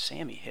another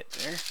Sammy hit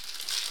there.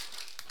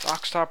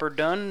 Box topper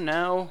done.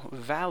 Now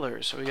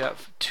Valor. So we got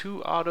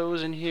two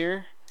autos in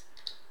here.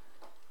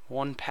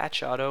 One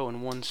patch auto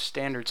and one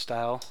standard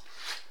style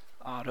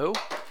auto,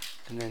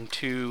 and then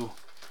two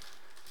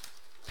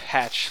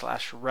patch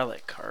 /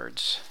 relic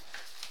cards,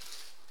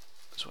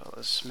 as well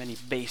as many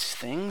base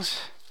things,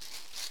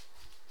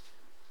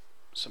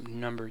 some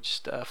numbered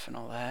stuff and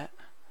all that.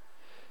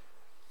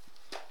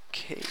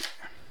 Okay,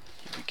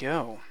 here we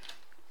go.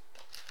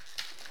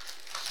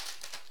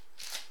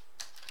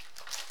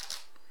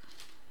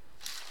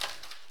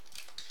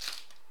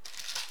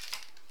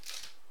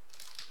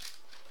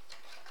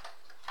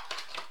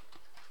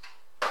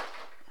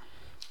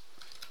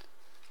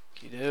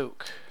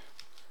 Okey-doke.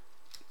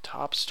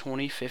 Topps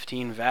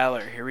 2015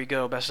 Valor. Here we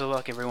go. Best of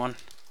luck, everyone.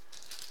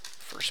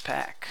 First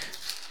pack.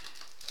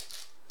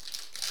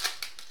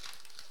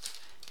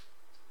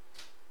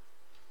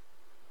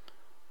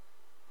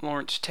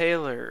 Lawrence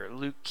Taylor,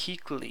 Luke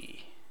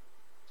Kuechly,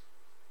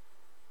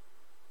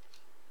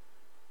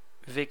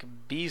 Vic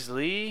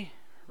Beasley,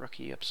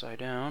 rookie upside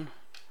down.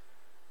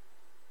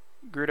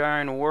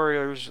 Gridiron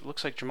Warriors,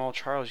 looks like Jamal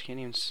Charles. You can't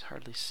even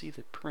hardly see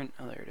the print.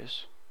 Oh, there it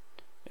is.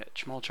 Yeah,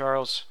 Jamal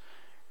Charles,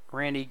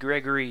 Randy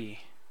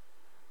Gregory,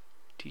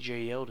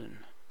 TJ Yeldon.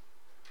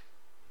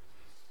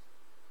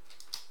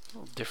 A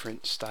little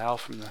different style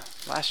from the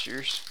last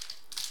year's.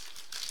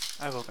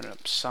 I've opened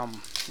up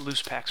some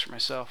loose packs for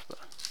myself, but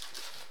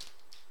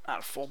not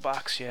a full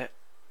box yet.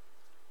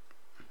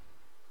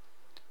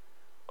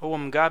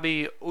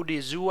 Owamgabi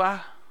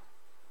Odizua,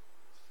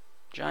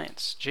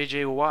 Giants.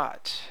 J.J.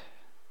 Watt.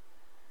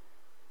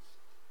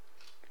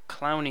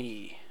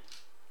 Clowney.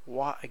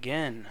 Watt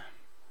again.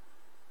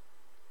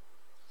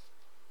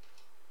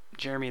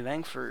 Jeremy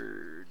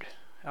Langford.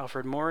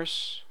 Alfred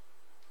Morris.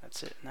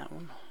 That's it in that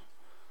one.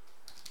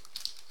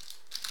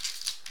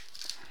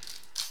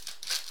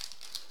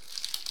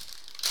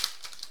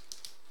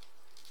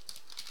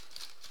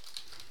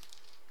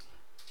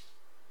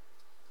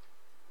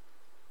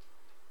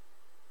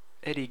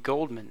 Eddie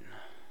Goldman.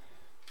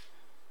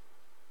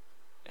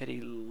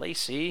 Eddie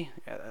Lacy.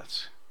 Yeah,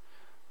 that's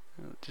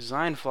a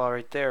design flaw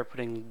right there,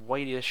 putting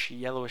whitish,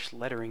 yellowish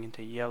lettering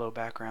into yellow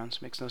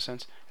backgrounds. Makes no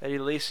sense. Eddie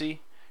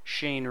Lacy,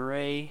 Shane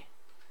Ray,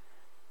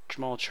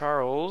 Jamal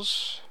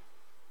Charles,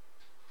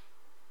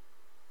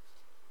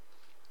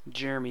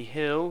 Jeremy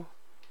Hill,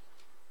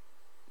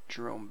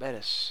 Jerome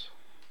Bettis.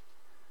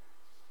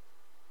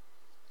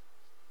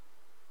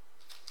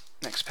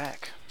 Next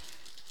pack.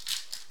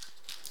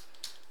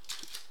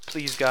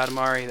 Please God,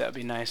 Amari. That would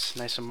be nice.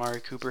 Nice Amari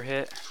Cooper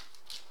hit.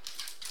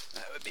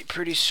 That would be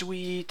pretty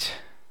sweet.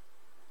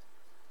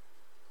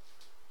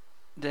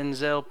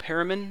 Denzel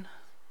Perriman,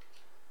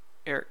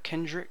 Eric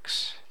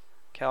Kendricks,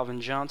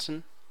 Calvin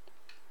Johnson,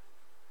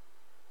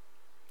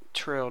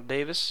 Terrell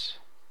Davis,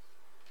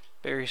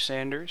 Barry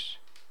Sanders,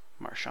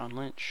 Marshawn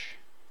Lynch.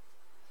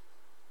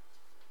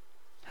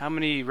 How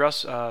many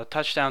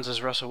touchdowns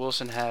does Russell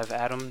Wilson have,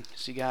 Adam?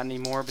 Has he got any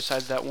more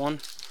besides that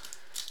one?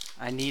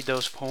 I need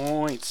those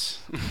points.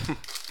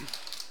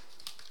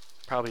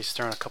 Probably he's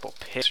throwing a couple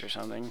picks or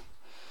something.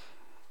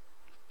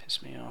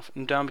 Piss me off.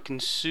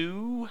 Ndamukong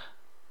Suh,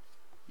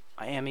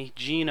 Miami.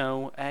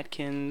 Geno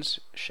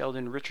Atkins,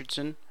 Sheldon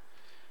Richardson,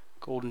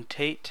 Golden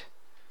Tate,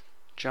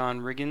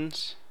 John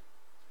Riggins,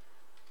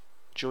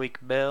 Joique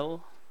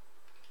Bell,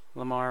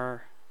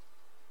 Lamar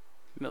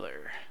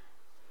Miller.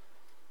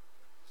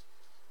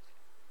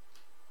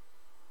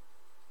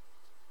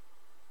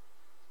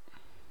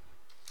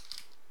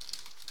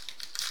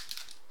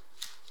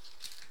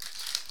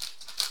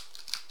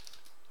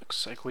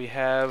 Looks like we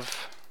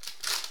have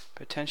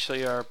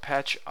potentially our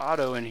patch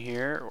auto in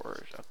here,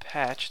 or a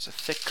patch. It's a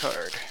thick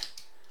card.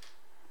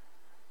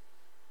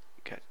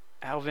 Got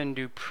Alvin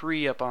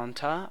Dupree up on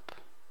top.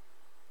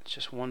 It's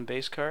just one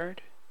base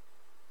card.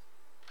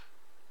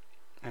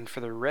 And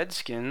for the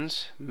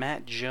Redskins,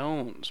 Matt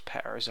Jones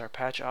powers our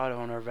patch auto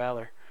on our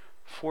Valor.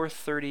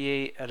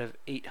 438 out of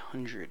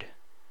 800.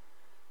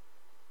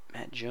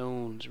 Matt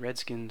Jones,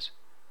 Redskins.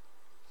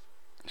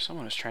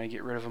 Someone was trying to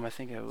get rid of him. I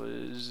think it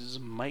was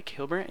Mike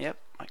Hilbrant. Yep,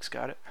 Mike's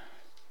got it.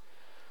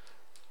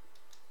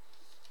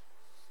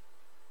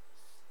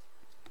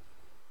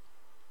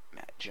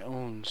 Matt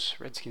Jones,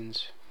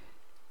 Redskins.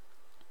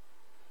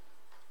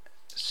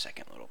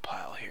 Second little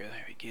pile here.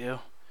 There we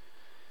go.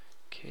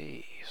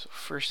 Okay, so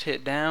first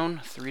hit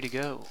down, 3 to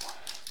go.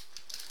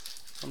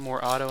 One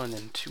more auto and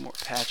then 2 more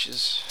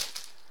patches.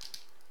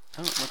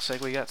 Oh, it looks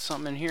like we got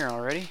something in here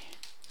already.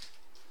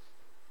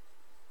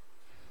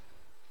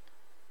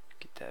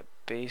 Get that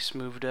base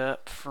moved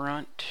up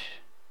front.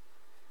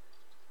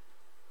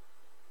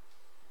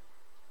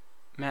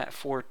 Matt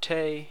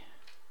Forte,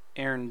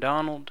 Aaron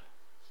Donald,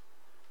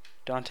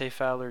 Dante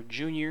Fowler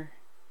Jr.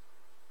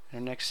 And our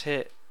next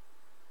hit,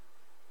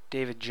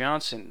 David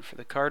Johnson for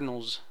the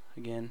Cardinals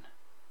again.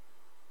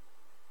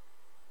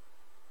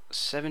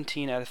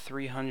 17 out of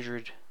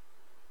 300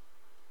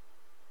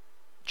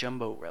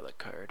 jumbo relic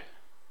card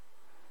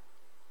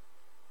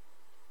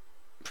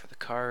for the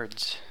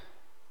Cards.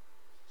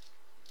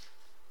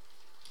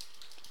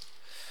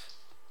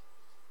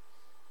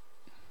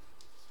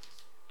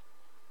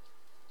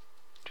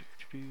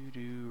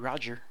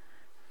 Roger.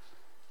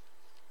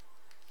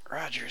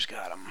 Roger's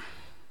got him.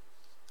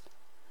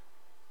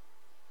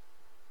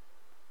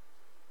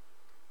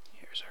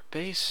 Here's our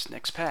base.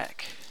 Next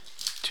pack.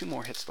 2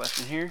 more hits left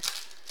in here.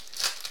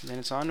 And then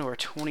it's on to our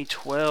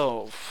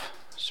 2012.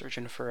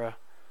 Searching for a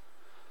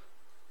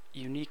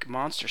unique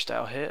monster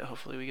style hit.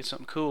 Hopefully we get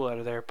something cool out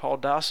of there. Paul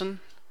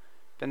Dawson,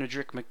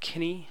 Benedict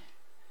McKinney,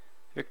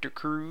 Victor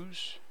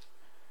Cruz,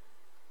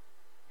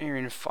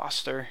 Aaron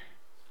Foster.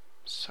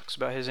 Sucks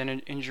about his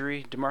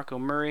injury. DeMarco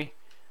Murray,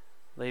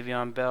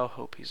 Le'Veon Bell.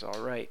 Hope he's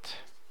alright.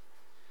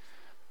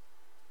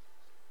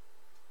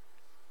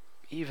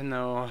 Even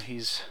though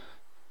he's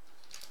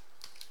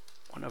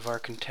one of our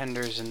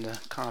contenders in the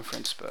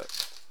conference,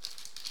 but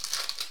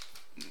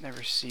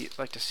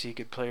like to see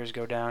good players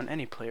go down.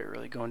 Any player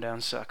really going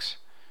down sucks.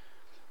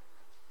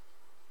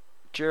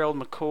 Gerald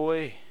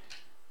McCoy,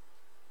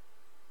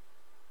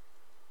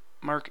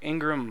 Mark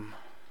Ingram,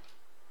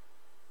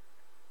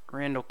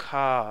 Randall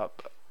Cobb.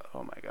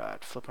 Oh my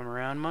God, flip him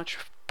around much.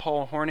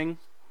 Paul Horning,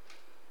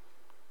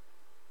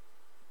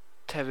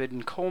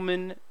 Tevin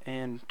Coleman,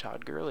 and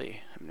Todd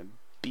Gurley. Having a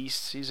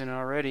beast season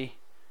already.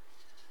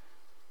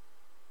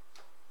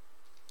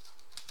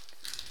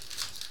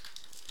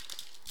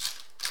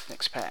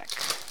 Next pack.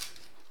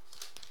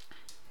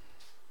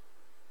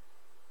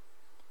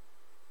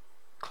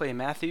 Clay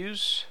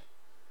Matthews,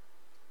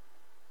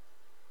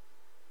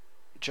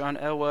 John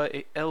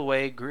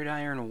Elway,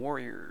 Gridiron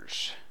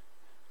Warriors.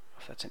 I don't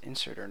know if that's an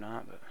insert or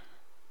not, but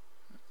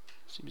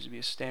seems to be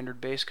a standard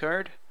base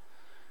card.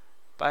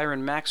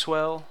 Byron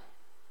Maxwell,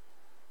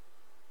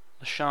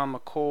 LaShawn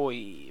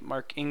McCoy,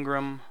 Mark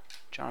Ingram,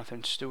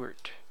 Jonathan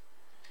Stewart.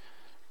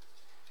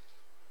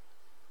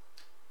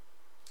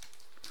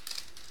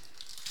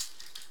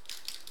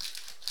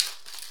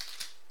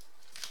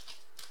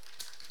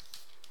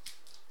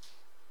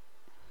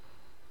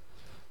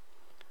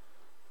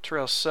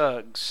 Terrell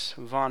Suggs,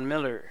 Von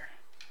Miller,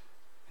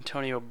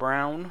 Antonio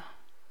Brown,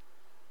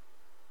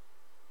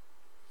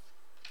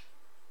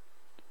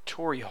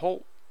 Torrey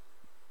Holt,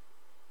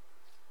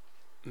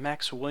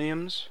 Max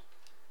Williams,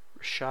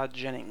 Rashad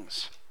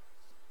Jennings.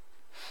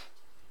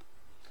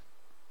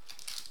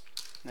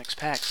 Next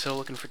pack, still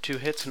looking for 2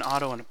 hits, an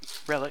auto and a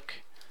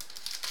relic.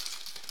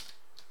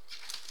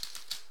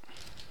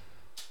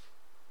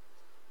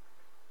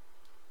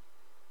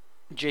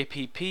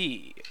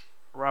 JPP,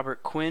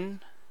 Robert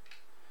Quinn,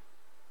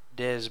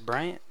 Dez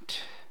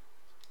Bryant,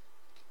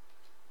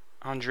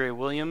 Andre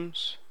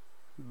Williams,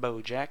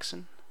 Bo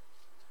Jackson,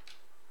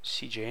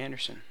 CJ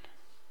Anderson.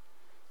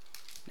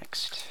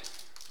 Next.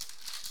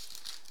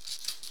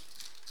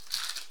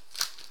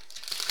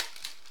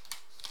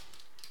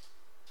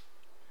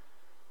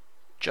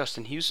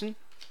 Justin Houston,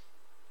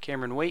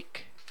 Cameron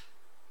Wake,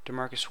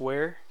 DeMarcus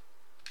Ware,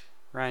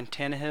 Ryan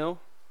Tannehill,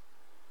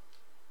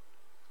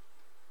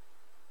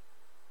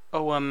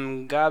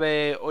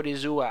 Gabe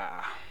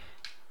Odizua,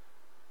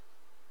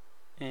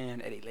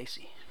 and Eddie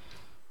Lacy.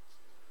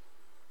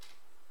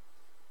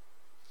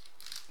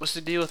 What's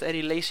the deal with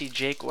Eddie Lacy,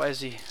 Jake? Why is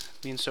he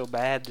being so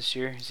bad this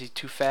year? Is he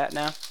too fat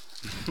now?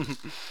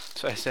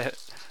 So I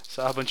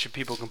saw a bunch of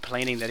people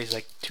complaining that he's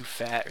like too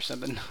fat or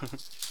something.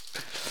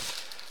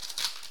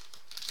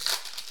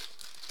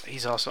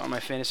 He's also on my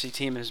fantasy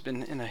team and has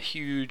been in a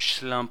huge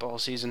slump all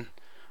season.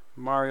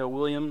 Mario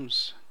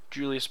Williams,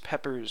 Julius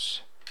Peppers.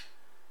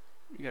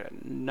 You got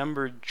a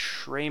numbered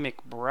Trey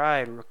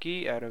McBride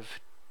rookie out of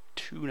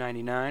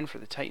 299 for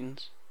the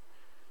Titans.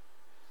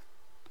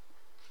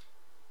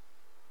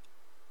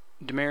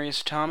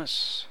 Demarius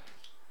Thomas,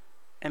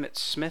 Emmitt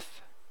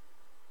Smith,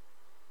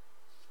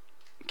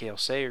 Gale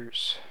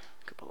Sayers.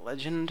 A couple of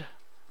legend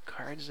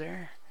cards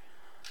there.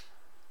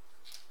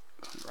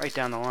 Going right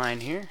down the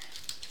line here.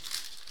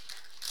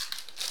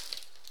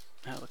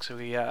 That looks like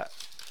we got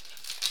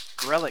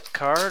relic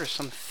card or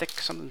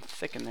something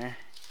thick in there.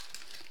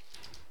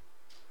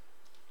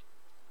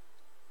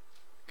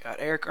 Got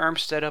Eric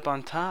Armstead up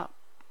on top.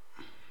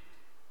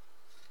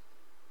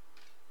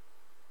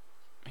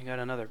 We got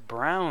another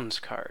Browns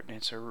card.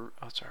 It's a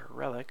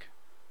relic.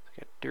 It's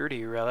like a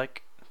dirty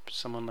relic.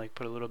 Someone like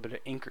put a little bit of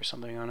ink or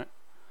something on it.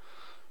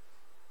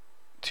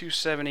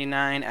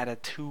 279 out of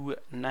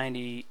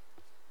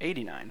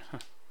 289. Huh.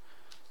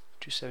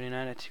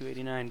 279 out of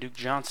 289. Duke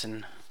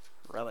Johnson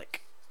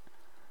relic.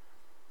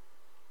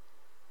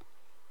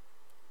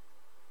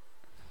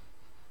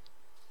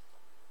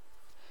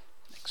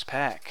 Next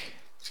pack.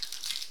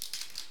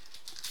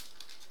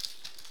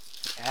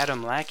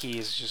 Adam Lackey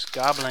is just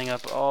gobbling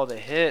up all the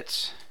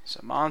hits. He's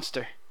a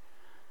monster.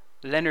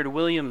 Leonard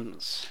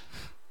Williams.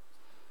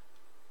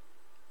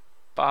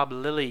 Bob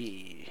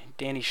Lilly.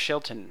 Danny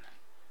Shelton.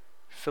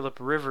 Phillip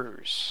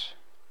Rivers.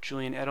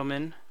 Julian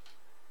Edelman.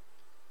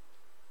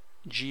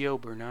 Gio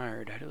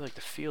Bernard. I do like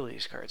the feel of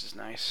these cards. It's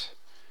nice.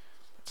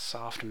 That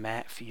soft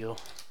matte feel.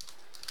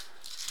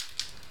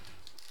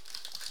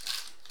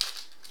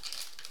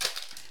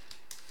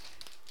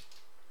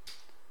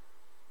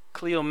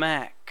 Cleo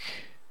Mack.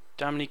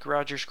 Dominique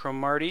Rogers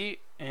Cromartie.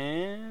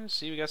 And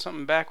see, we got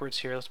something backwards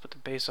here. Let's put the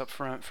base up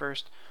front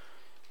first.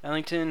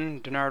 Ellington,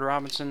 Denard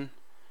Robinson,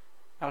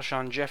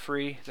 Alshon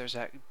Jeffrey. There's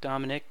that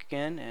Dominic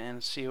again. And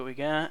let's see what we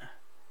got.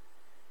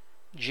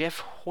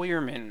 Jeff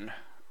Hoyerman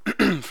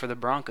for the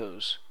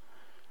Broncos.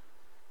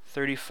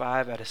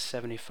 35 out of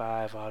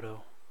 75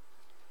 auto.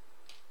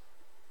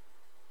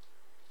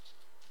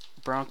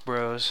 Bronc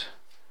Bros.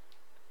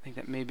 I think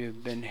that maybe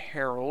have been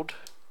Harold.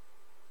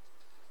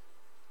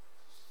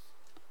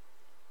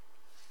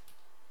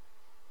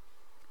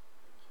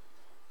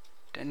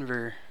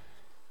 Denver.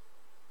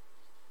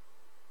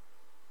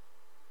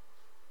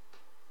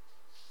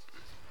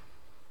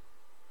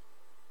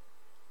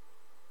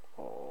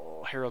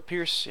 Oh, Harold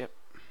Pierce, yep.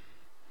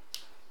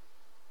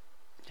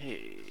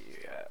 Hey,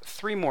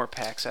 3 more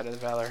packs out of the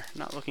Valor.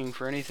 Not looking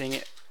for any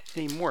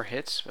more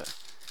hits, but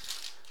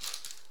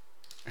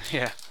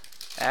yeah.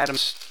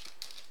 Adams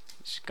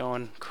is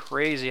going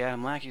crazy.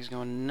 Adam Lackey's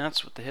going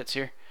nuts with the hits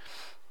here.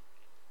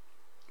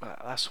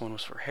 Last one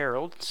was for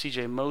Harold.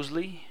 CJ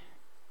Mosley.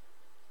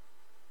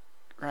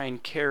 Ryan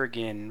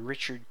Kerrigan,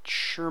 Richard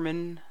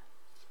Sherman,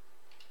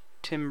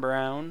 Tim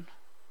Brown,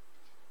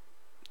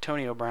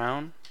 Antonio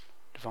Brown,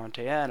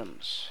 Devontae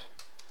Adams.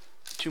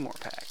 2 more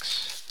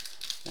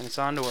packs. And it's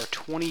on to our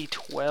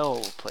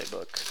 2012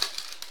 playbook.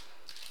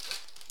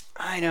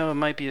 I know it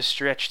might be a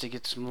stretch to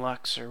get some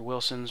Lux or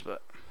Wilsons,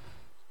 but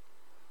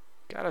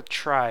gotta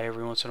try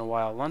every once in a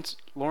while.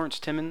 Lawrence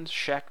Timmons,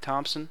 Shaq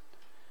Thompson,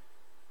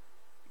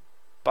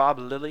 Bob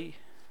Lilly,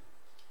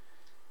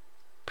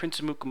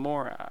 Prince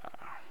Amukamara,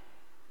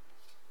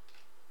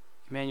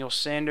 Emmanuel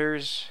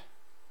Sanders,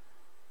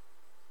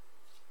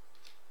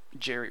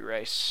 Jerry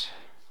Rice.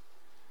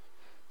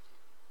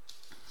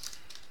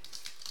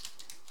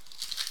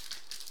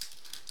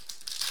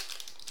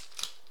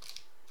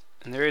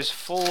 And there is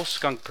full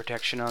skunk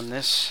protection on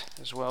this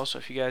as well, so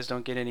if you guys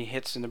don't get any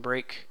hits in the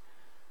break,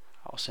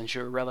 I'll send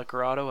you a relic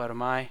or auto out of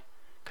my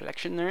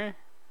collection there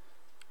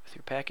with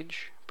your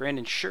package.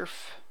 Brandon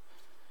Scherf,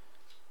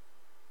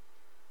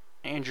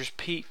 Andrews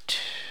Pete,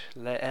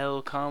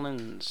 Lael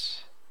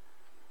Collins,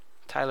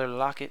 Tyler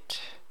Lockett,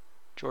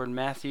 Jordan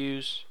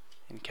Matthews,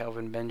 and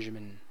Kelvin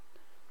Benjamin.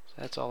 So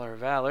that's all our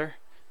Valor.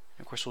 And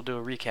of course, we'll do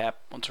a recap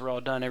once we're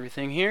all done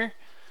everything here.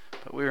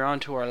 But we're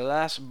on to our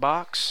last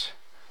box.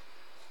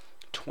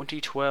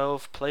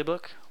 2012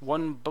 playbook.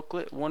 1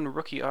 booklet, 1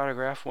 rookie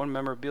autograph, 1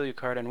 memorabilia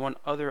card, and 1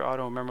 other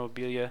auto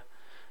memorabilia.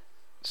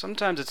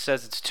 Sometimes it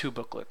says it's 2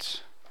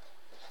 booklets.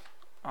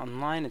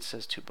 Online it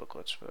says 2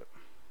 booklets, but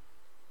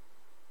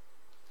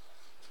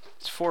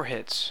it's 4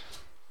 hits.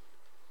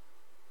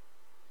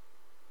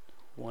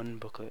 1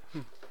 booklet.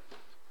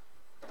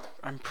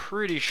 I'm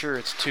pretty sure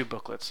it's 2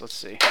 booklets. Let's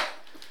see.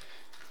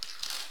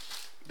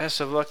 Best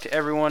of luck to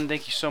everyone.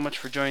 Thank you so much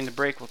for joining the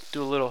break. We'll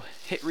do a little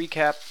hit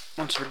recap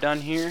once we're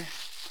done here.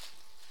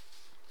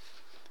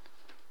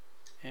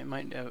 It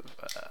might have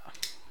a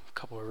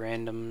couple of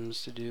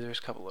randoms to do. There's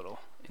a couple little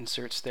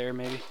inserts there,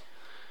 maybe.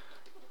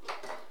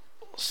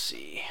 We'll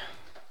see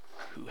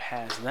who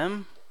has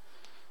them.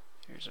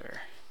 Here's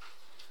our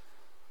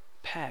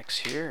packs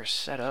here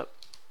set up.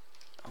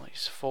 At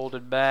least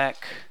folded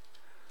back.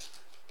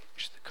 Make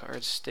sure the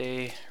cards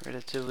stay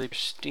relatively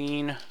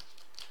pristine.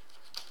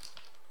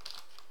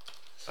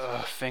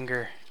 Ugh,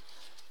 finger.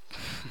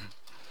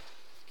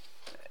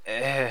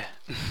 Get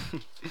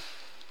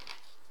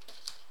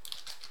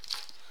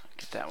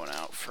that one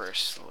out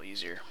first, a little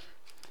easier.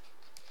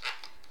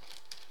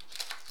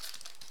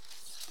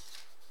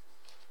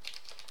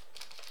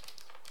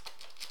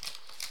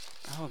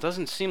 Oh, it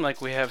doesn't seem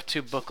like we have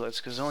two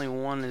booklets because only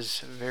one is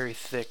very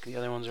thick. The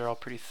other ones are all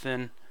pretty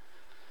thin.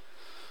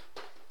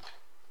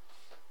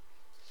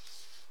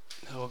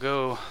 So we'll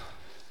go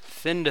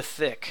thin to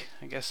thick,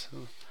 I guess.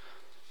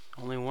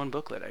 Only one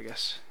booklet, I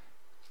guess.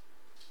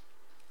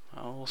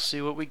 Well, we'll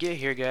see what we get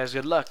here, guys.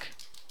 Good luck.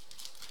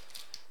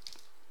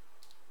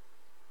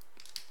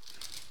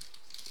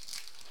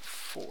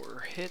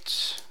 Four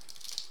hits.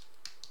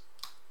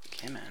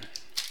 Okay, man.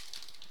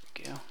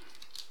 There we go.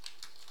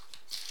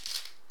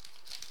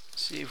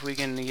 See if we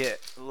can get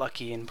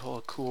lucky and pull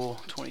a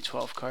cool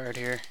 2012 card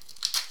here.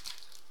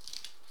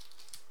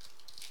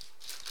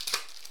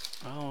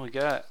 Oh, we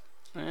got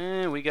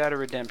a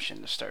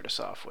redemption to start us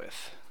off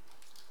with.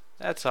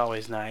 That's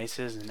always nice,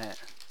 isn't it?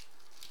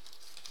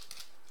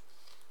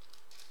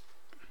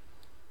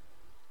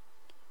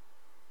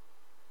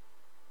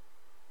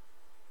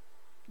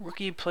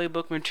 Rookie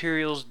Playbook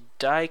Materials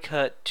Die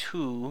Cut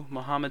 2,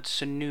 Mohamed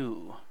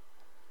Sanu.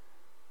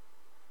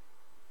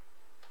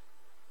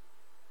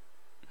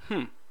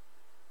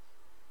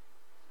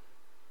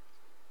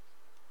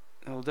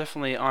 I'll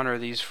definitely honor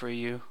these for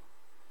you,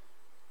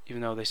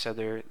 even though they said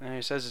it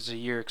says it's a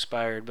year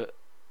expired, but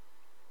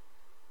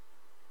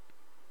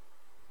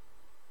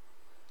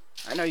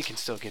I know you can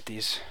still get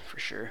these for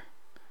sure.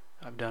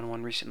 I've done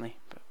one recently,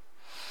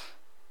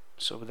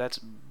 so that's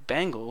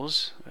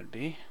Bengals. That'd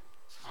be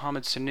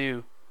Mohamed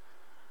Sanu.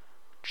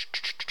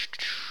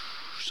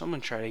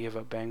 Someone tried to give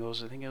up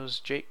Bengals. I think it was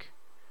Jake.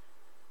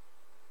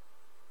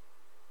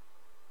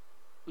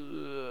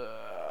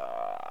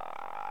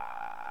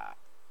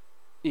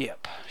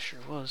 Yep, sure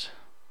was.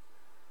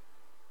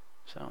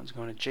 So that one's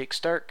going to Jake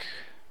Stark.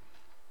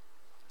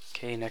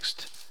 Okay,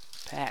 next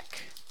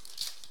pack.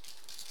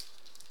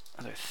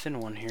 Another thin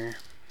one here.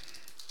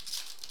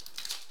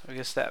 I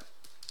guess that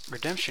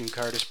redemption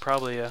card is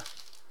probably a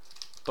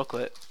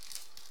booklet.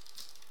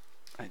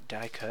 I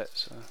die cut,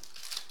 so.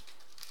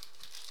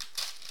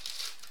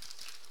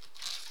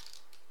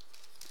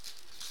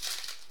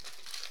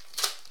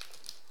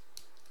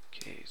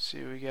 Okay, let's see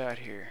what we got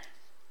here.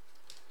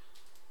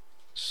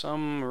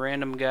 Some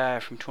random guy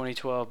from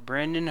 2012,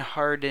 Brandon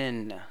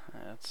Harden.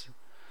 That's the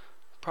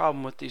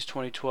problem with these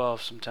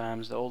 2012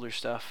 sometimes, the older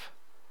stuff.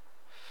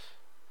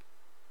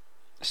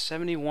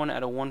 71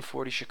 out of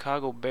 140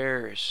 Chicago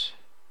Bears.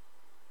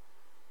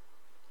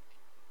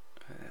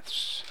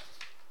 That's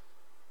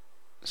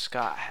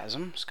Scott has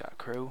him, Scott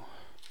Crow.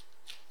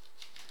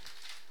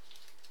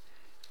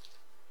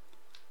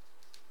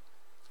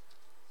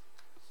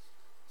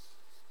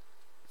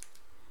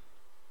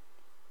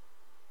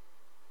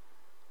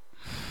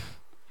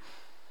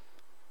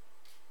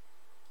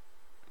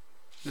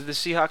 Did the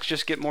Seahawks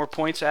just get more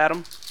points,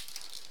 Adam?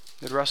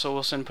 Did Russell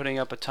Wilson putting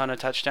up a ton of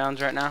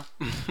touchdowns right now?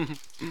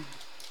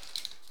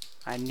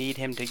 I need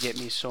him to get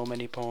me so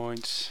many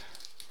points.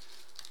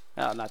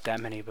 Oh, not that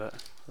many, but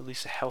at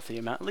least a healthy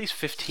amount. At least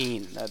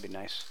 15. That'd be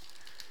nice.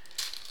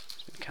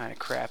 It's been kind of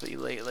crappy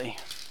lately.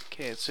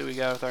 Okay, let's see what we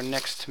got with our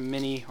next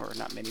mini, or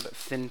not mini, but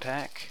thin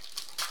pack.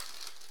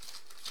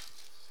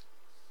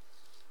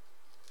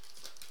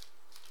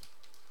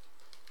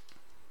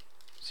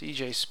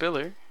 CJ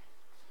Spiller.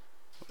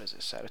 What is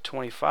this, out of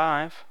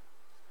 25?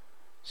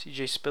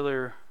 CJ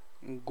Spiller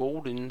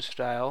golden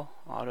style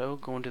auto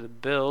going to the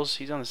Bills.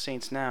 He's on the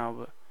Saints now,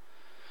 but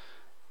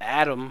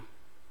Adam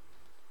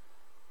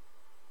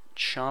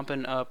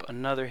chomping up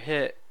another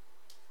hit.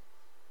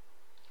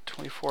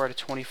 24 out of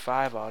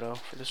 25 auto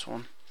for this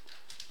one.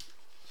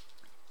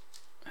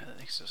 I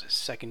think this is a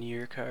second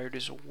year card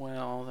as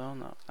well, though,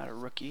 not a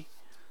rookie.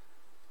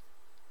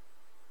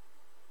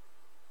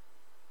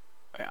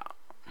 Yeah.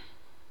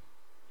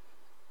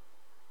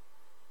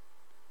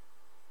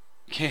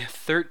 Yeah,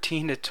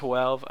 13 to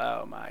 12.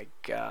 Oh my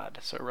god.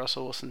 So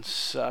Russell Wilson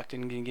sucked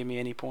and didn't give me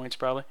any points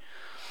probably.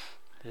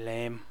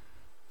 Lame.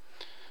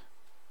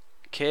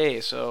 Okay,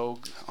 so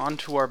on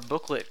to our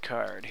booklet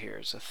card here.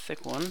 It's a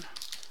thick one.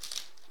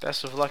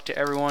 Best of luck to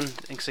everyone.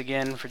 Thanks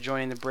again for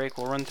joining the break.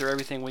 We'll run through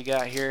everything we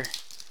got here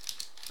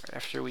right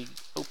after we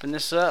open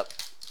this up.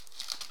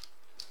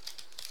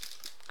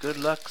 Good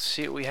luck.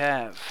 See what we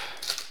have.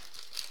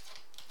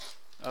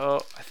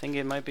 Oh, I think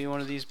it might be one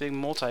of these big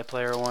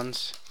multiplayer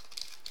ones.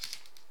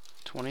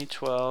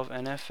 2012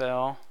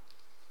 NFL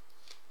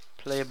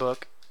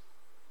Playbook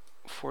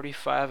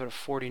 45 out of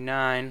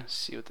 49. Let's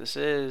see what this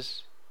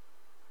is.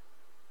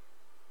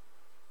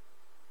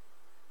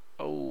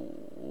 Oh,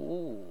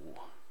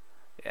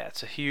 yeah,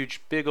 it's a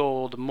huge, big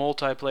old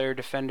multiplayer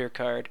defender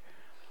card.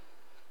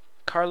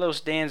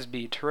 Carlos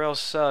Dansby, Terrell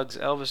Suggs,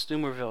 Elvis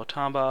Dumerville,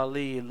 Tamba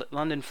Ali,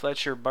 London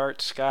Fletcher,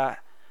 Bart Scott,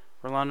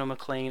 Rolando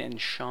McClain,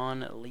 and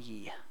Sean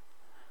Lee.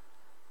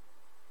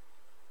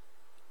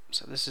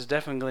 So this is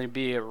definitely going to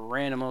be a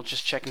random. I'll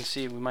just check and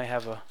see. We might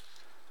have a...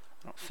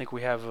 I don't think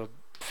we have a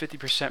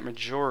 50%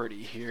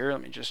 majority here.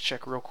 Let me just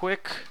check real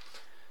quick.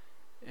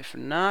 If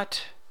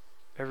not,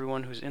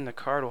 everyone who's in the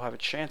card will have a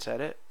chance at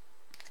it.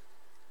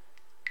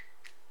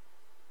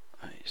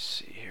 Let me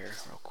see here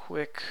real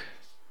quick.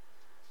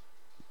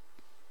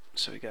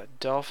 So we got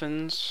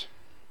Dolphins.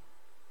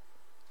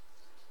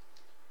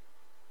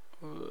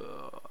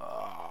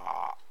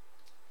 A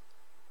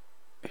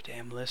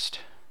damn list.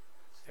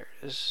 There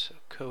it is. So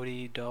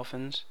Cody,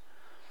 Dolphins.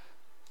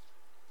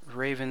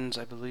 Ravens,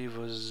 I believe,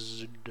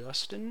 was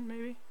Dustin,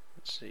 maybe?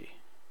 Let's see.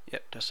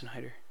 Yep, Dustin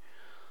Hyder.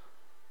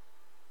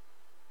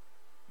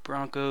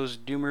 Broncos,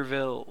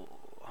 Doomerville.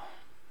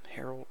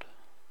 Harold.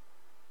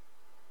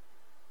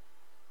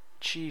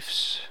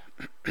 Chiefs.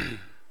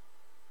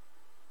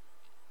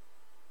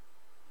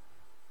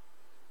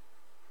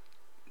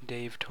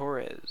 Dave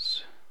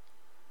Torres.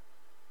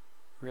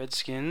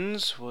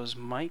 Redskins was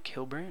Mike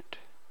Hilbrandt.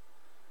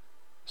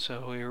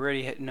 So we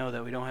already know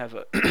that we don't have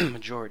a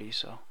majority,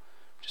 so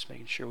just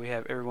making sure we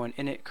have everyone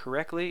in it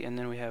correctly. And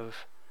then we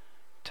have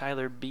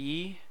Tyler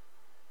B.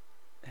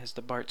 as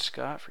the Bart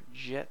Scott for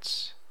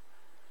Jets.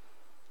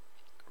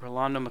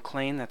 Rolando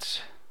McClain,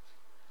 that's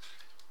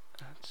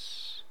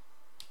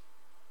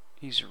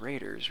he's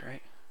Raiders,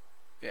 right?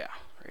 Yeah,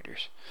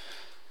 Raiders.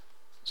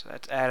 So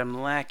that's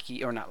Adam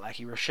Lackey, or not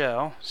Lackey,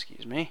 Rochelle,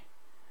 excuse me.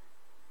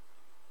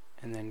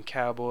 And then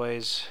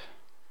Cowboys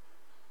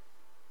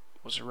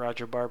was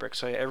Roger Barbrick.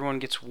 So yeah, everyone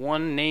gets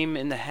one name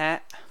in the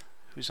hat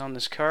who's on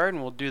this card,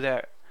 and we'll do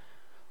that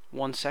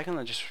 1 second.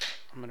 I'm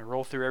going to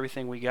roll through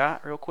everything we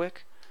got real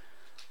quick.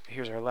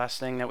 Here's our last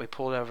thing that we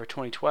pulled out of our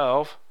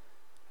 2012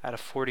 out of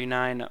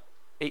 49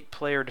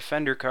 8-player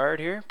defender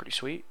card here. Pretty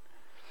sweet.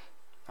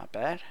 Not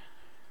bad.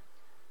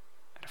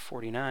 Out of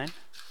 49.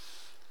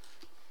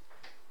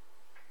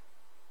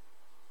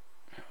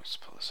 Let's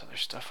pull this other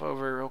stuff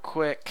over real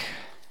quick.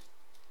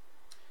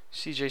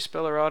 CJ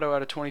Spiller auto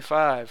out of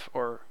 25.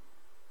 Or,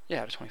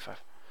 yeah, out of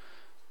 25.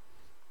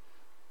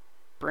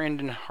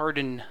 Brandon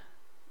Harden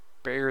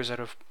Bears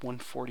out of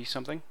 140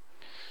 something.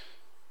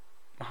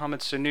 Mohamed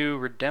Sanu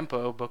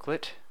Redempo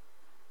booklet.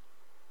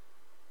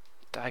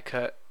 Die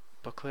cut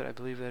booklet, I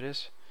believe that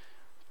is.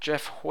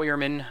 Jeff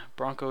Hoyerman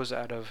Broncos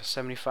out of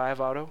 75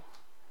 auto.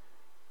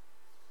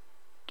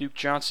 Duke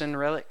Johnson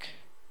relic.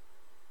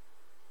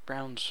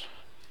 Browns.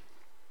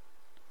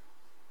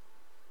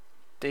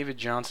 David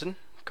Johnson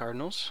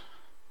Cardinals.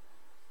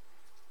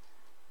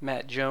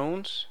 Matt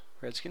Jones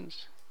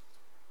Redskins.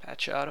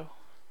 Patch auto.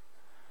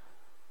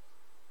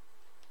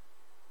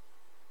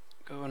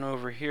 Going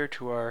over here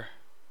to our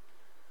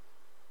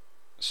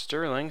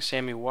Sterling,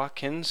 Sammy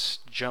Watkins,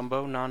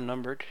 Jumbo,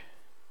 non-numbered.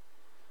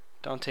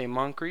 Dante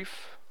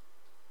Moncrief.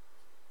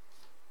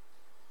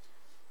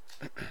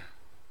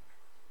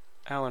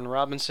 Allen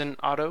Robinson,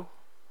 auto.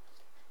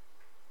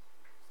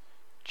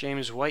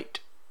 James White,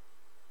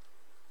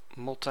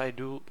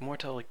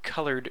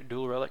 multi-colored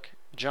dual relic.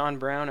 John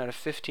Brown out of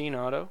 15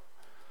 auto.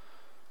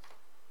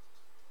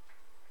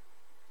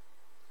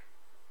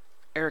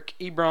 Eric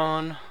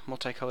Ebron,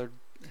 multicolored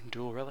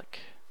dual relic.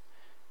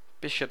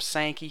 Bishop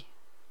Sankey,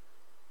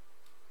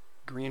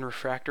 green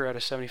refractor out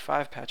of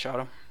 75 patch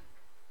auto.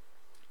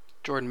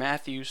 Jordan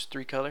Matthews,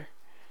 3-color.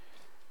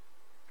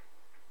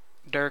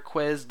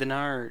 Darquez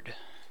Denard.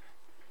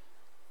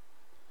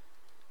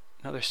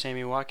 Another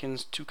Sammy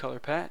Watkins 2-color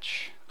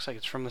patch. Looks like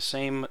it's from the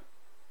same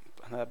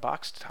on that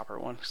box topper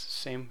one. It's the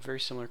same, very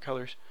similar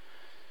colors.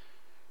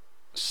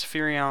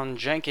 Sphirion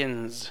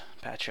Jenkins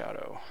patch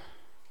auto.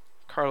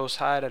 Carlos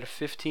Hyde out of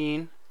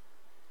 15.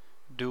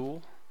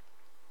 Dual.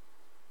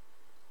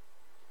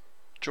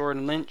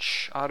 Jordan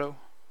Lynch auto.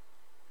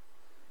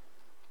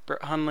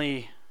 Brett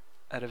Hundley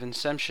out of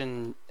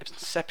Inception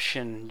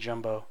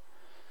Jumbo.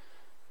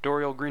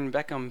 Dorial Green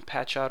Beckham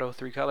patch auto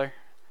 3-color.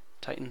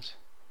 Titans.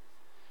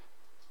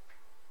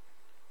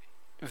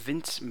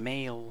 Vince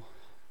Mail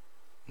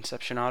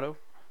Inception auto.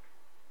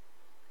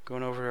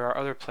 Going over to our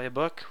other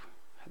playbook.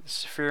 The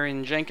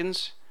Sphirion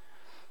Jenkins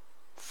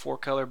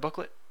 4-color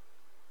booklet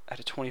out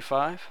of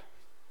 25.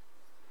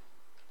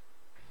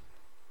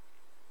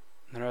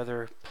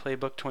 Another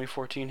playbook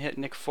 2014 hit.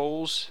 Nick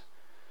Foles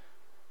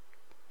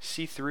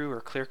see-through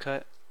or clear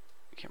cut.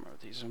 I can't remember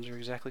what these ones are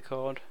exactly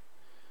called.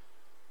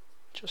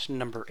 Just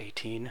number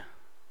 18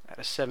 out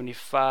of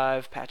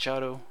 75 patch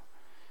auto.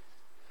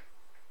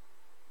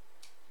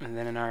 And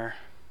then in our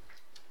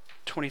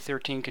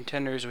 2013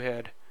 contenders we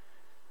had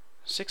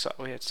six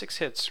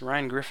hits.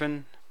 Ryan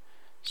Griffin,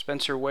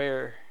 Spencer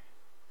Ware,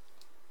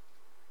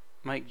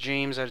 Mike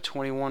James out of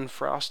 21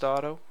 Frost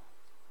auto,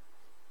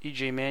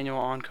 EJ Manuel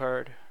on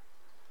card,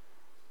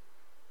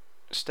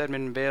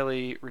 Stedman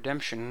Bailey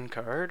redemption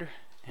card,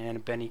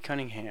 and Benny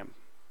Cunningham.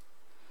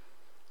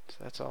 So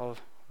that's all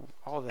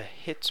the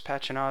hits,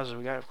 patch and odds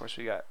we got. Of course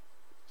we got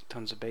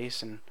tons of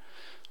base and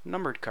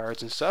numbered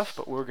cards and stuff,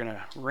 but we're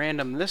gonna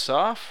random this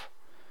off.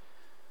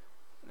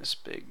 This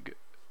big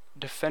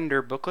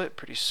defender booklet,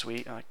 pretty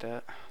sweet. I like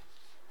that.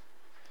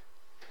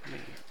 Give me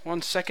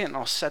 1 second and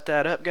I'll set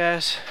that up,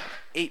 guys.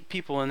 8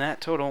 people in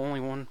that total.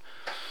 Only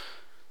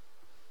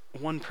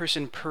one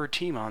person per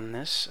team on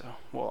this. So,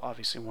 well,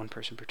 obviously one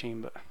person per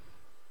team, but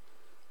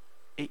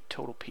 8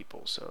 total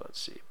people. So let's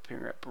see.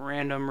 Bring up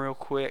random real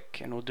quick,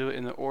 and we'll do it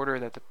in the order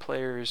that the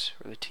players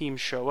or the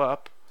teams show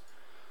up.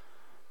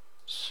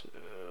 So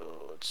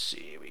let's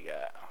see.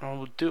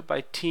 We'll do it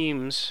by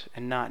teams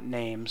and not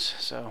names.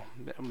 So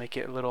that'll make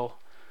it a little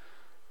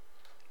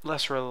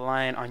less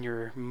reliant on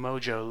your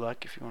mojo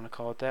luck, if you want to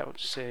call it that. We'll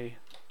just say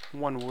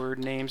one-word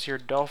names here.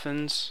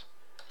 Dolphins,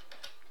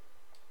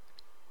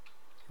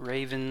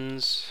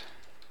 Ravens,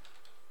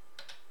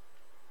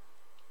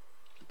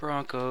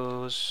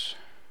 Broncos,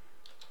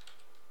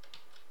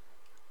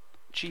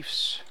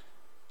 Chiefs,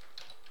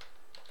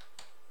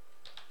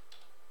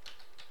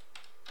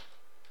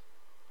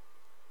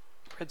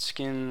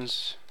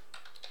 Redskins,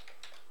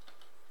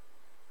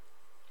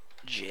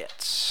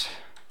 Jets,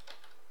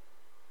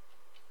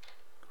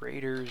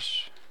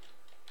 Raiders,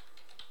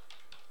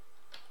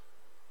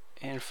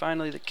 and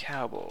finally the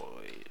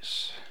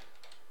Cowboys.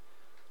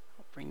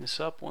 I'll bring this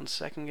up 1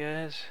 second,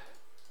 guys.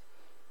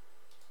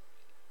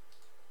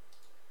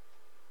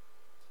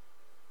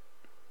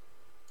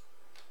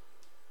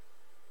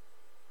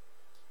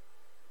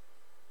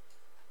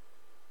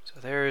 So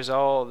there's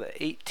all the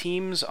 8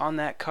 teams on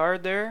that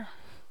card there.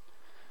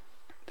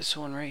 This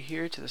one right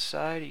here to the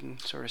side, you can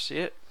sort of see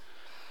it.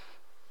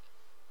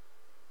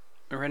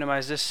 We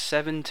randomize this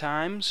 7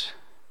 times.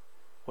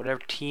 Whatever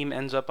team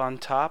ends up on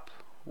top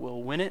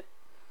will win it.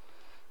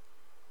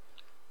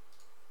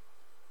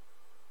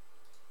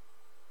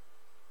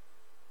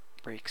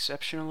 Break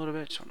exception a little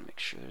bit. Just want to make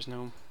sure there's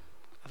no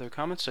other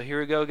comments. So here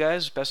we go,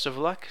 guys. Best of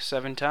luck.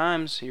 7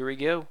 times. Here we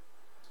go.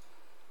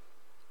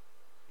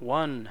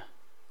 1,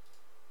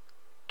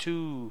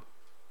 2,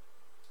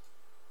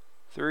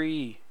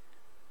 3,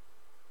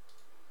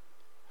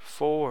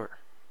 4,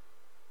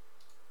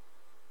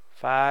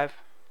 5,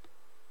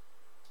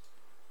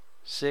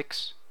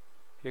 6.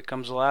 Here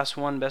comes the last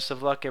one. Best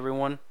of luck,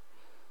 everyone.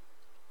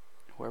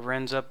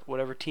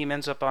 Whatever team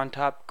ends up on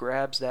top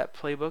grabs that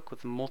playbook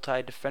with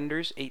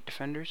multi-defenders, 8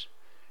 defenders.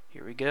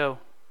 Here we go.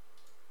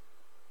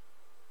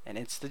 And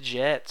it's the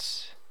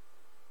Jets.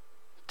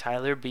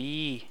 Tyler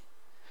B.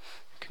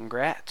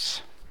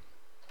 Congrats.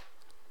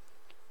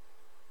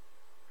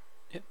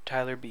 Yep,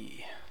 Tyler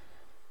B.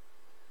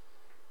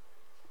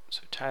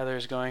 So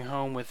Tyler's going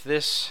home with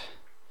this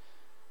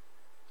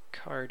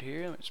card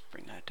here. Let's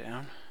bring that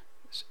down.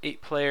 This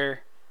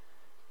 8-player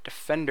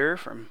defender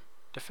from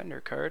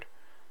Defender card.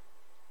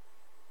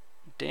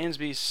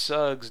 Dansby,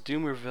 Suggs,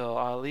 Doomerville,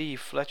 Ali,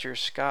 Fletcher,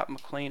 Scott,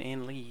 McLean,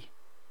 and Lee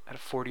out of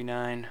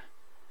 49.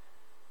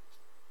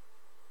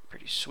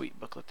 Pretty sweet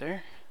booklet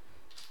there.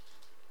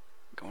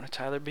 Going to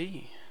Tyler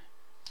B.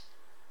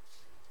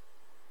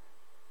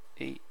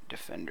 8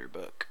 Defender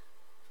book.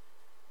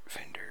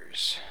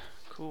 Defenders.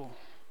 Cool.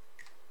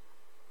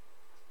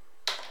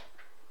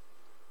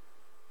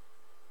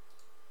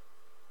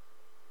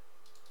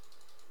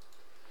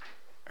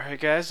 Alright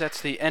guys,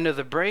 that's the end of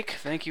the break.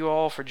 Thank you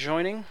all for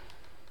joining.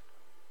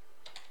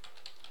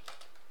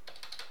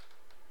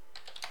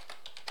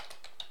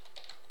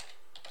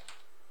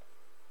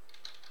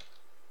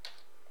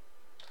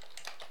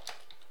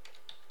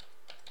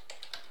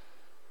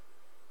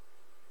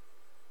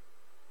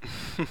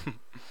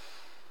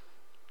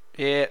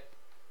 Yeah,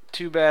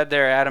 too bad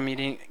there, Adam. You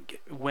didn't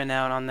win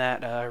out on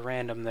that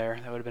random there.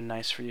 That would have been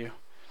nice for you.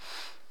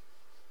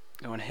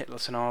 Going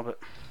hitless and all, but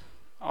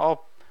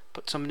I'll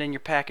put something in your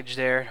package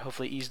there.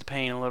 Hopefully ease the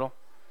pain a little.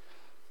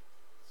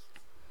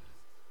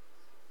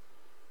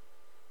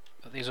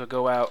 But these will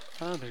go out.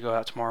 They'll go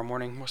out tomorrow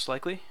morning, most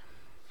likely.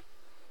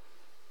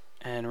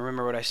 And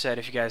remember what I said.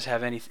 If you guys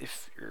have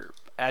if your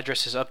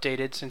address is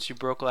updated since you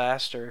broke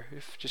last, or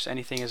if just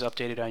anything is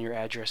updated on your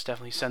address,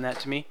 definitely send that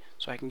to me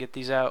so I can get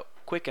these out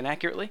quick and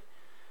accurately.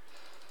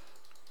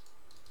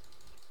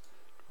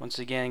 Once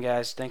again,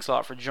 guys, thanks a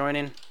lot for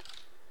joining.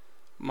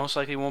 Most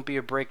likely won't be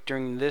a break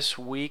during this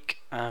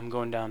week. I'm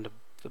going down to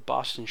the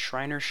Boston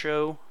Shriner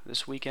show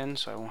this weekend,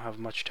 so I won't have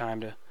much time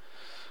to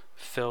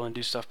fill and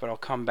do stuff, but I'll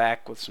come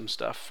back with some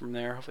stuff from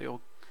there. Hopefully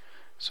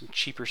some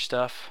cheaper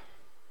stuff,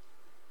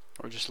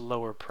 or just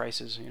lower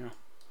prices, you know,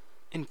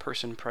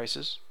 in-person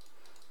prices.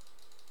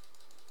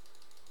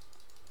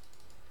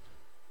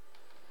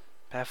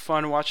 Have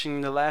fun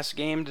watching the last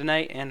game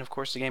tonight, and of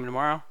course the game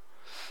tomorrow.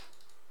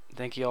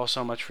 Thank you all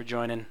so much for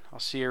joining. I'll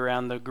see you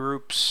around the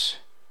groups.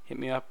 Hit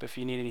me up if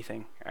you need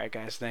anything. Alright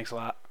guys, thanks a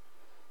lot.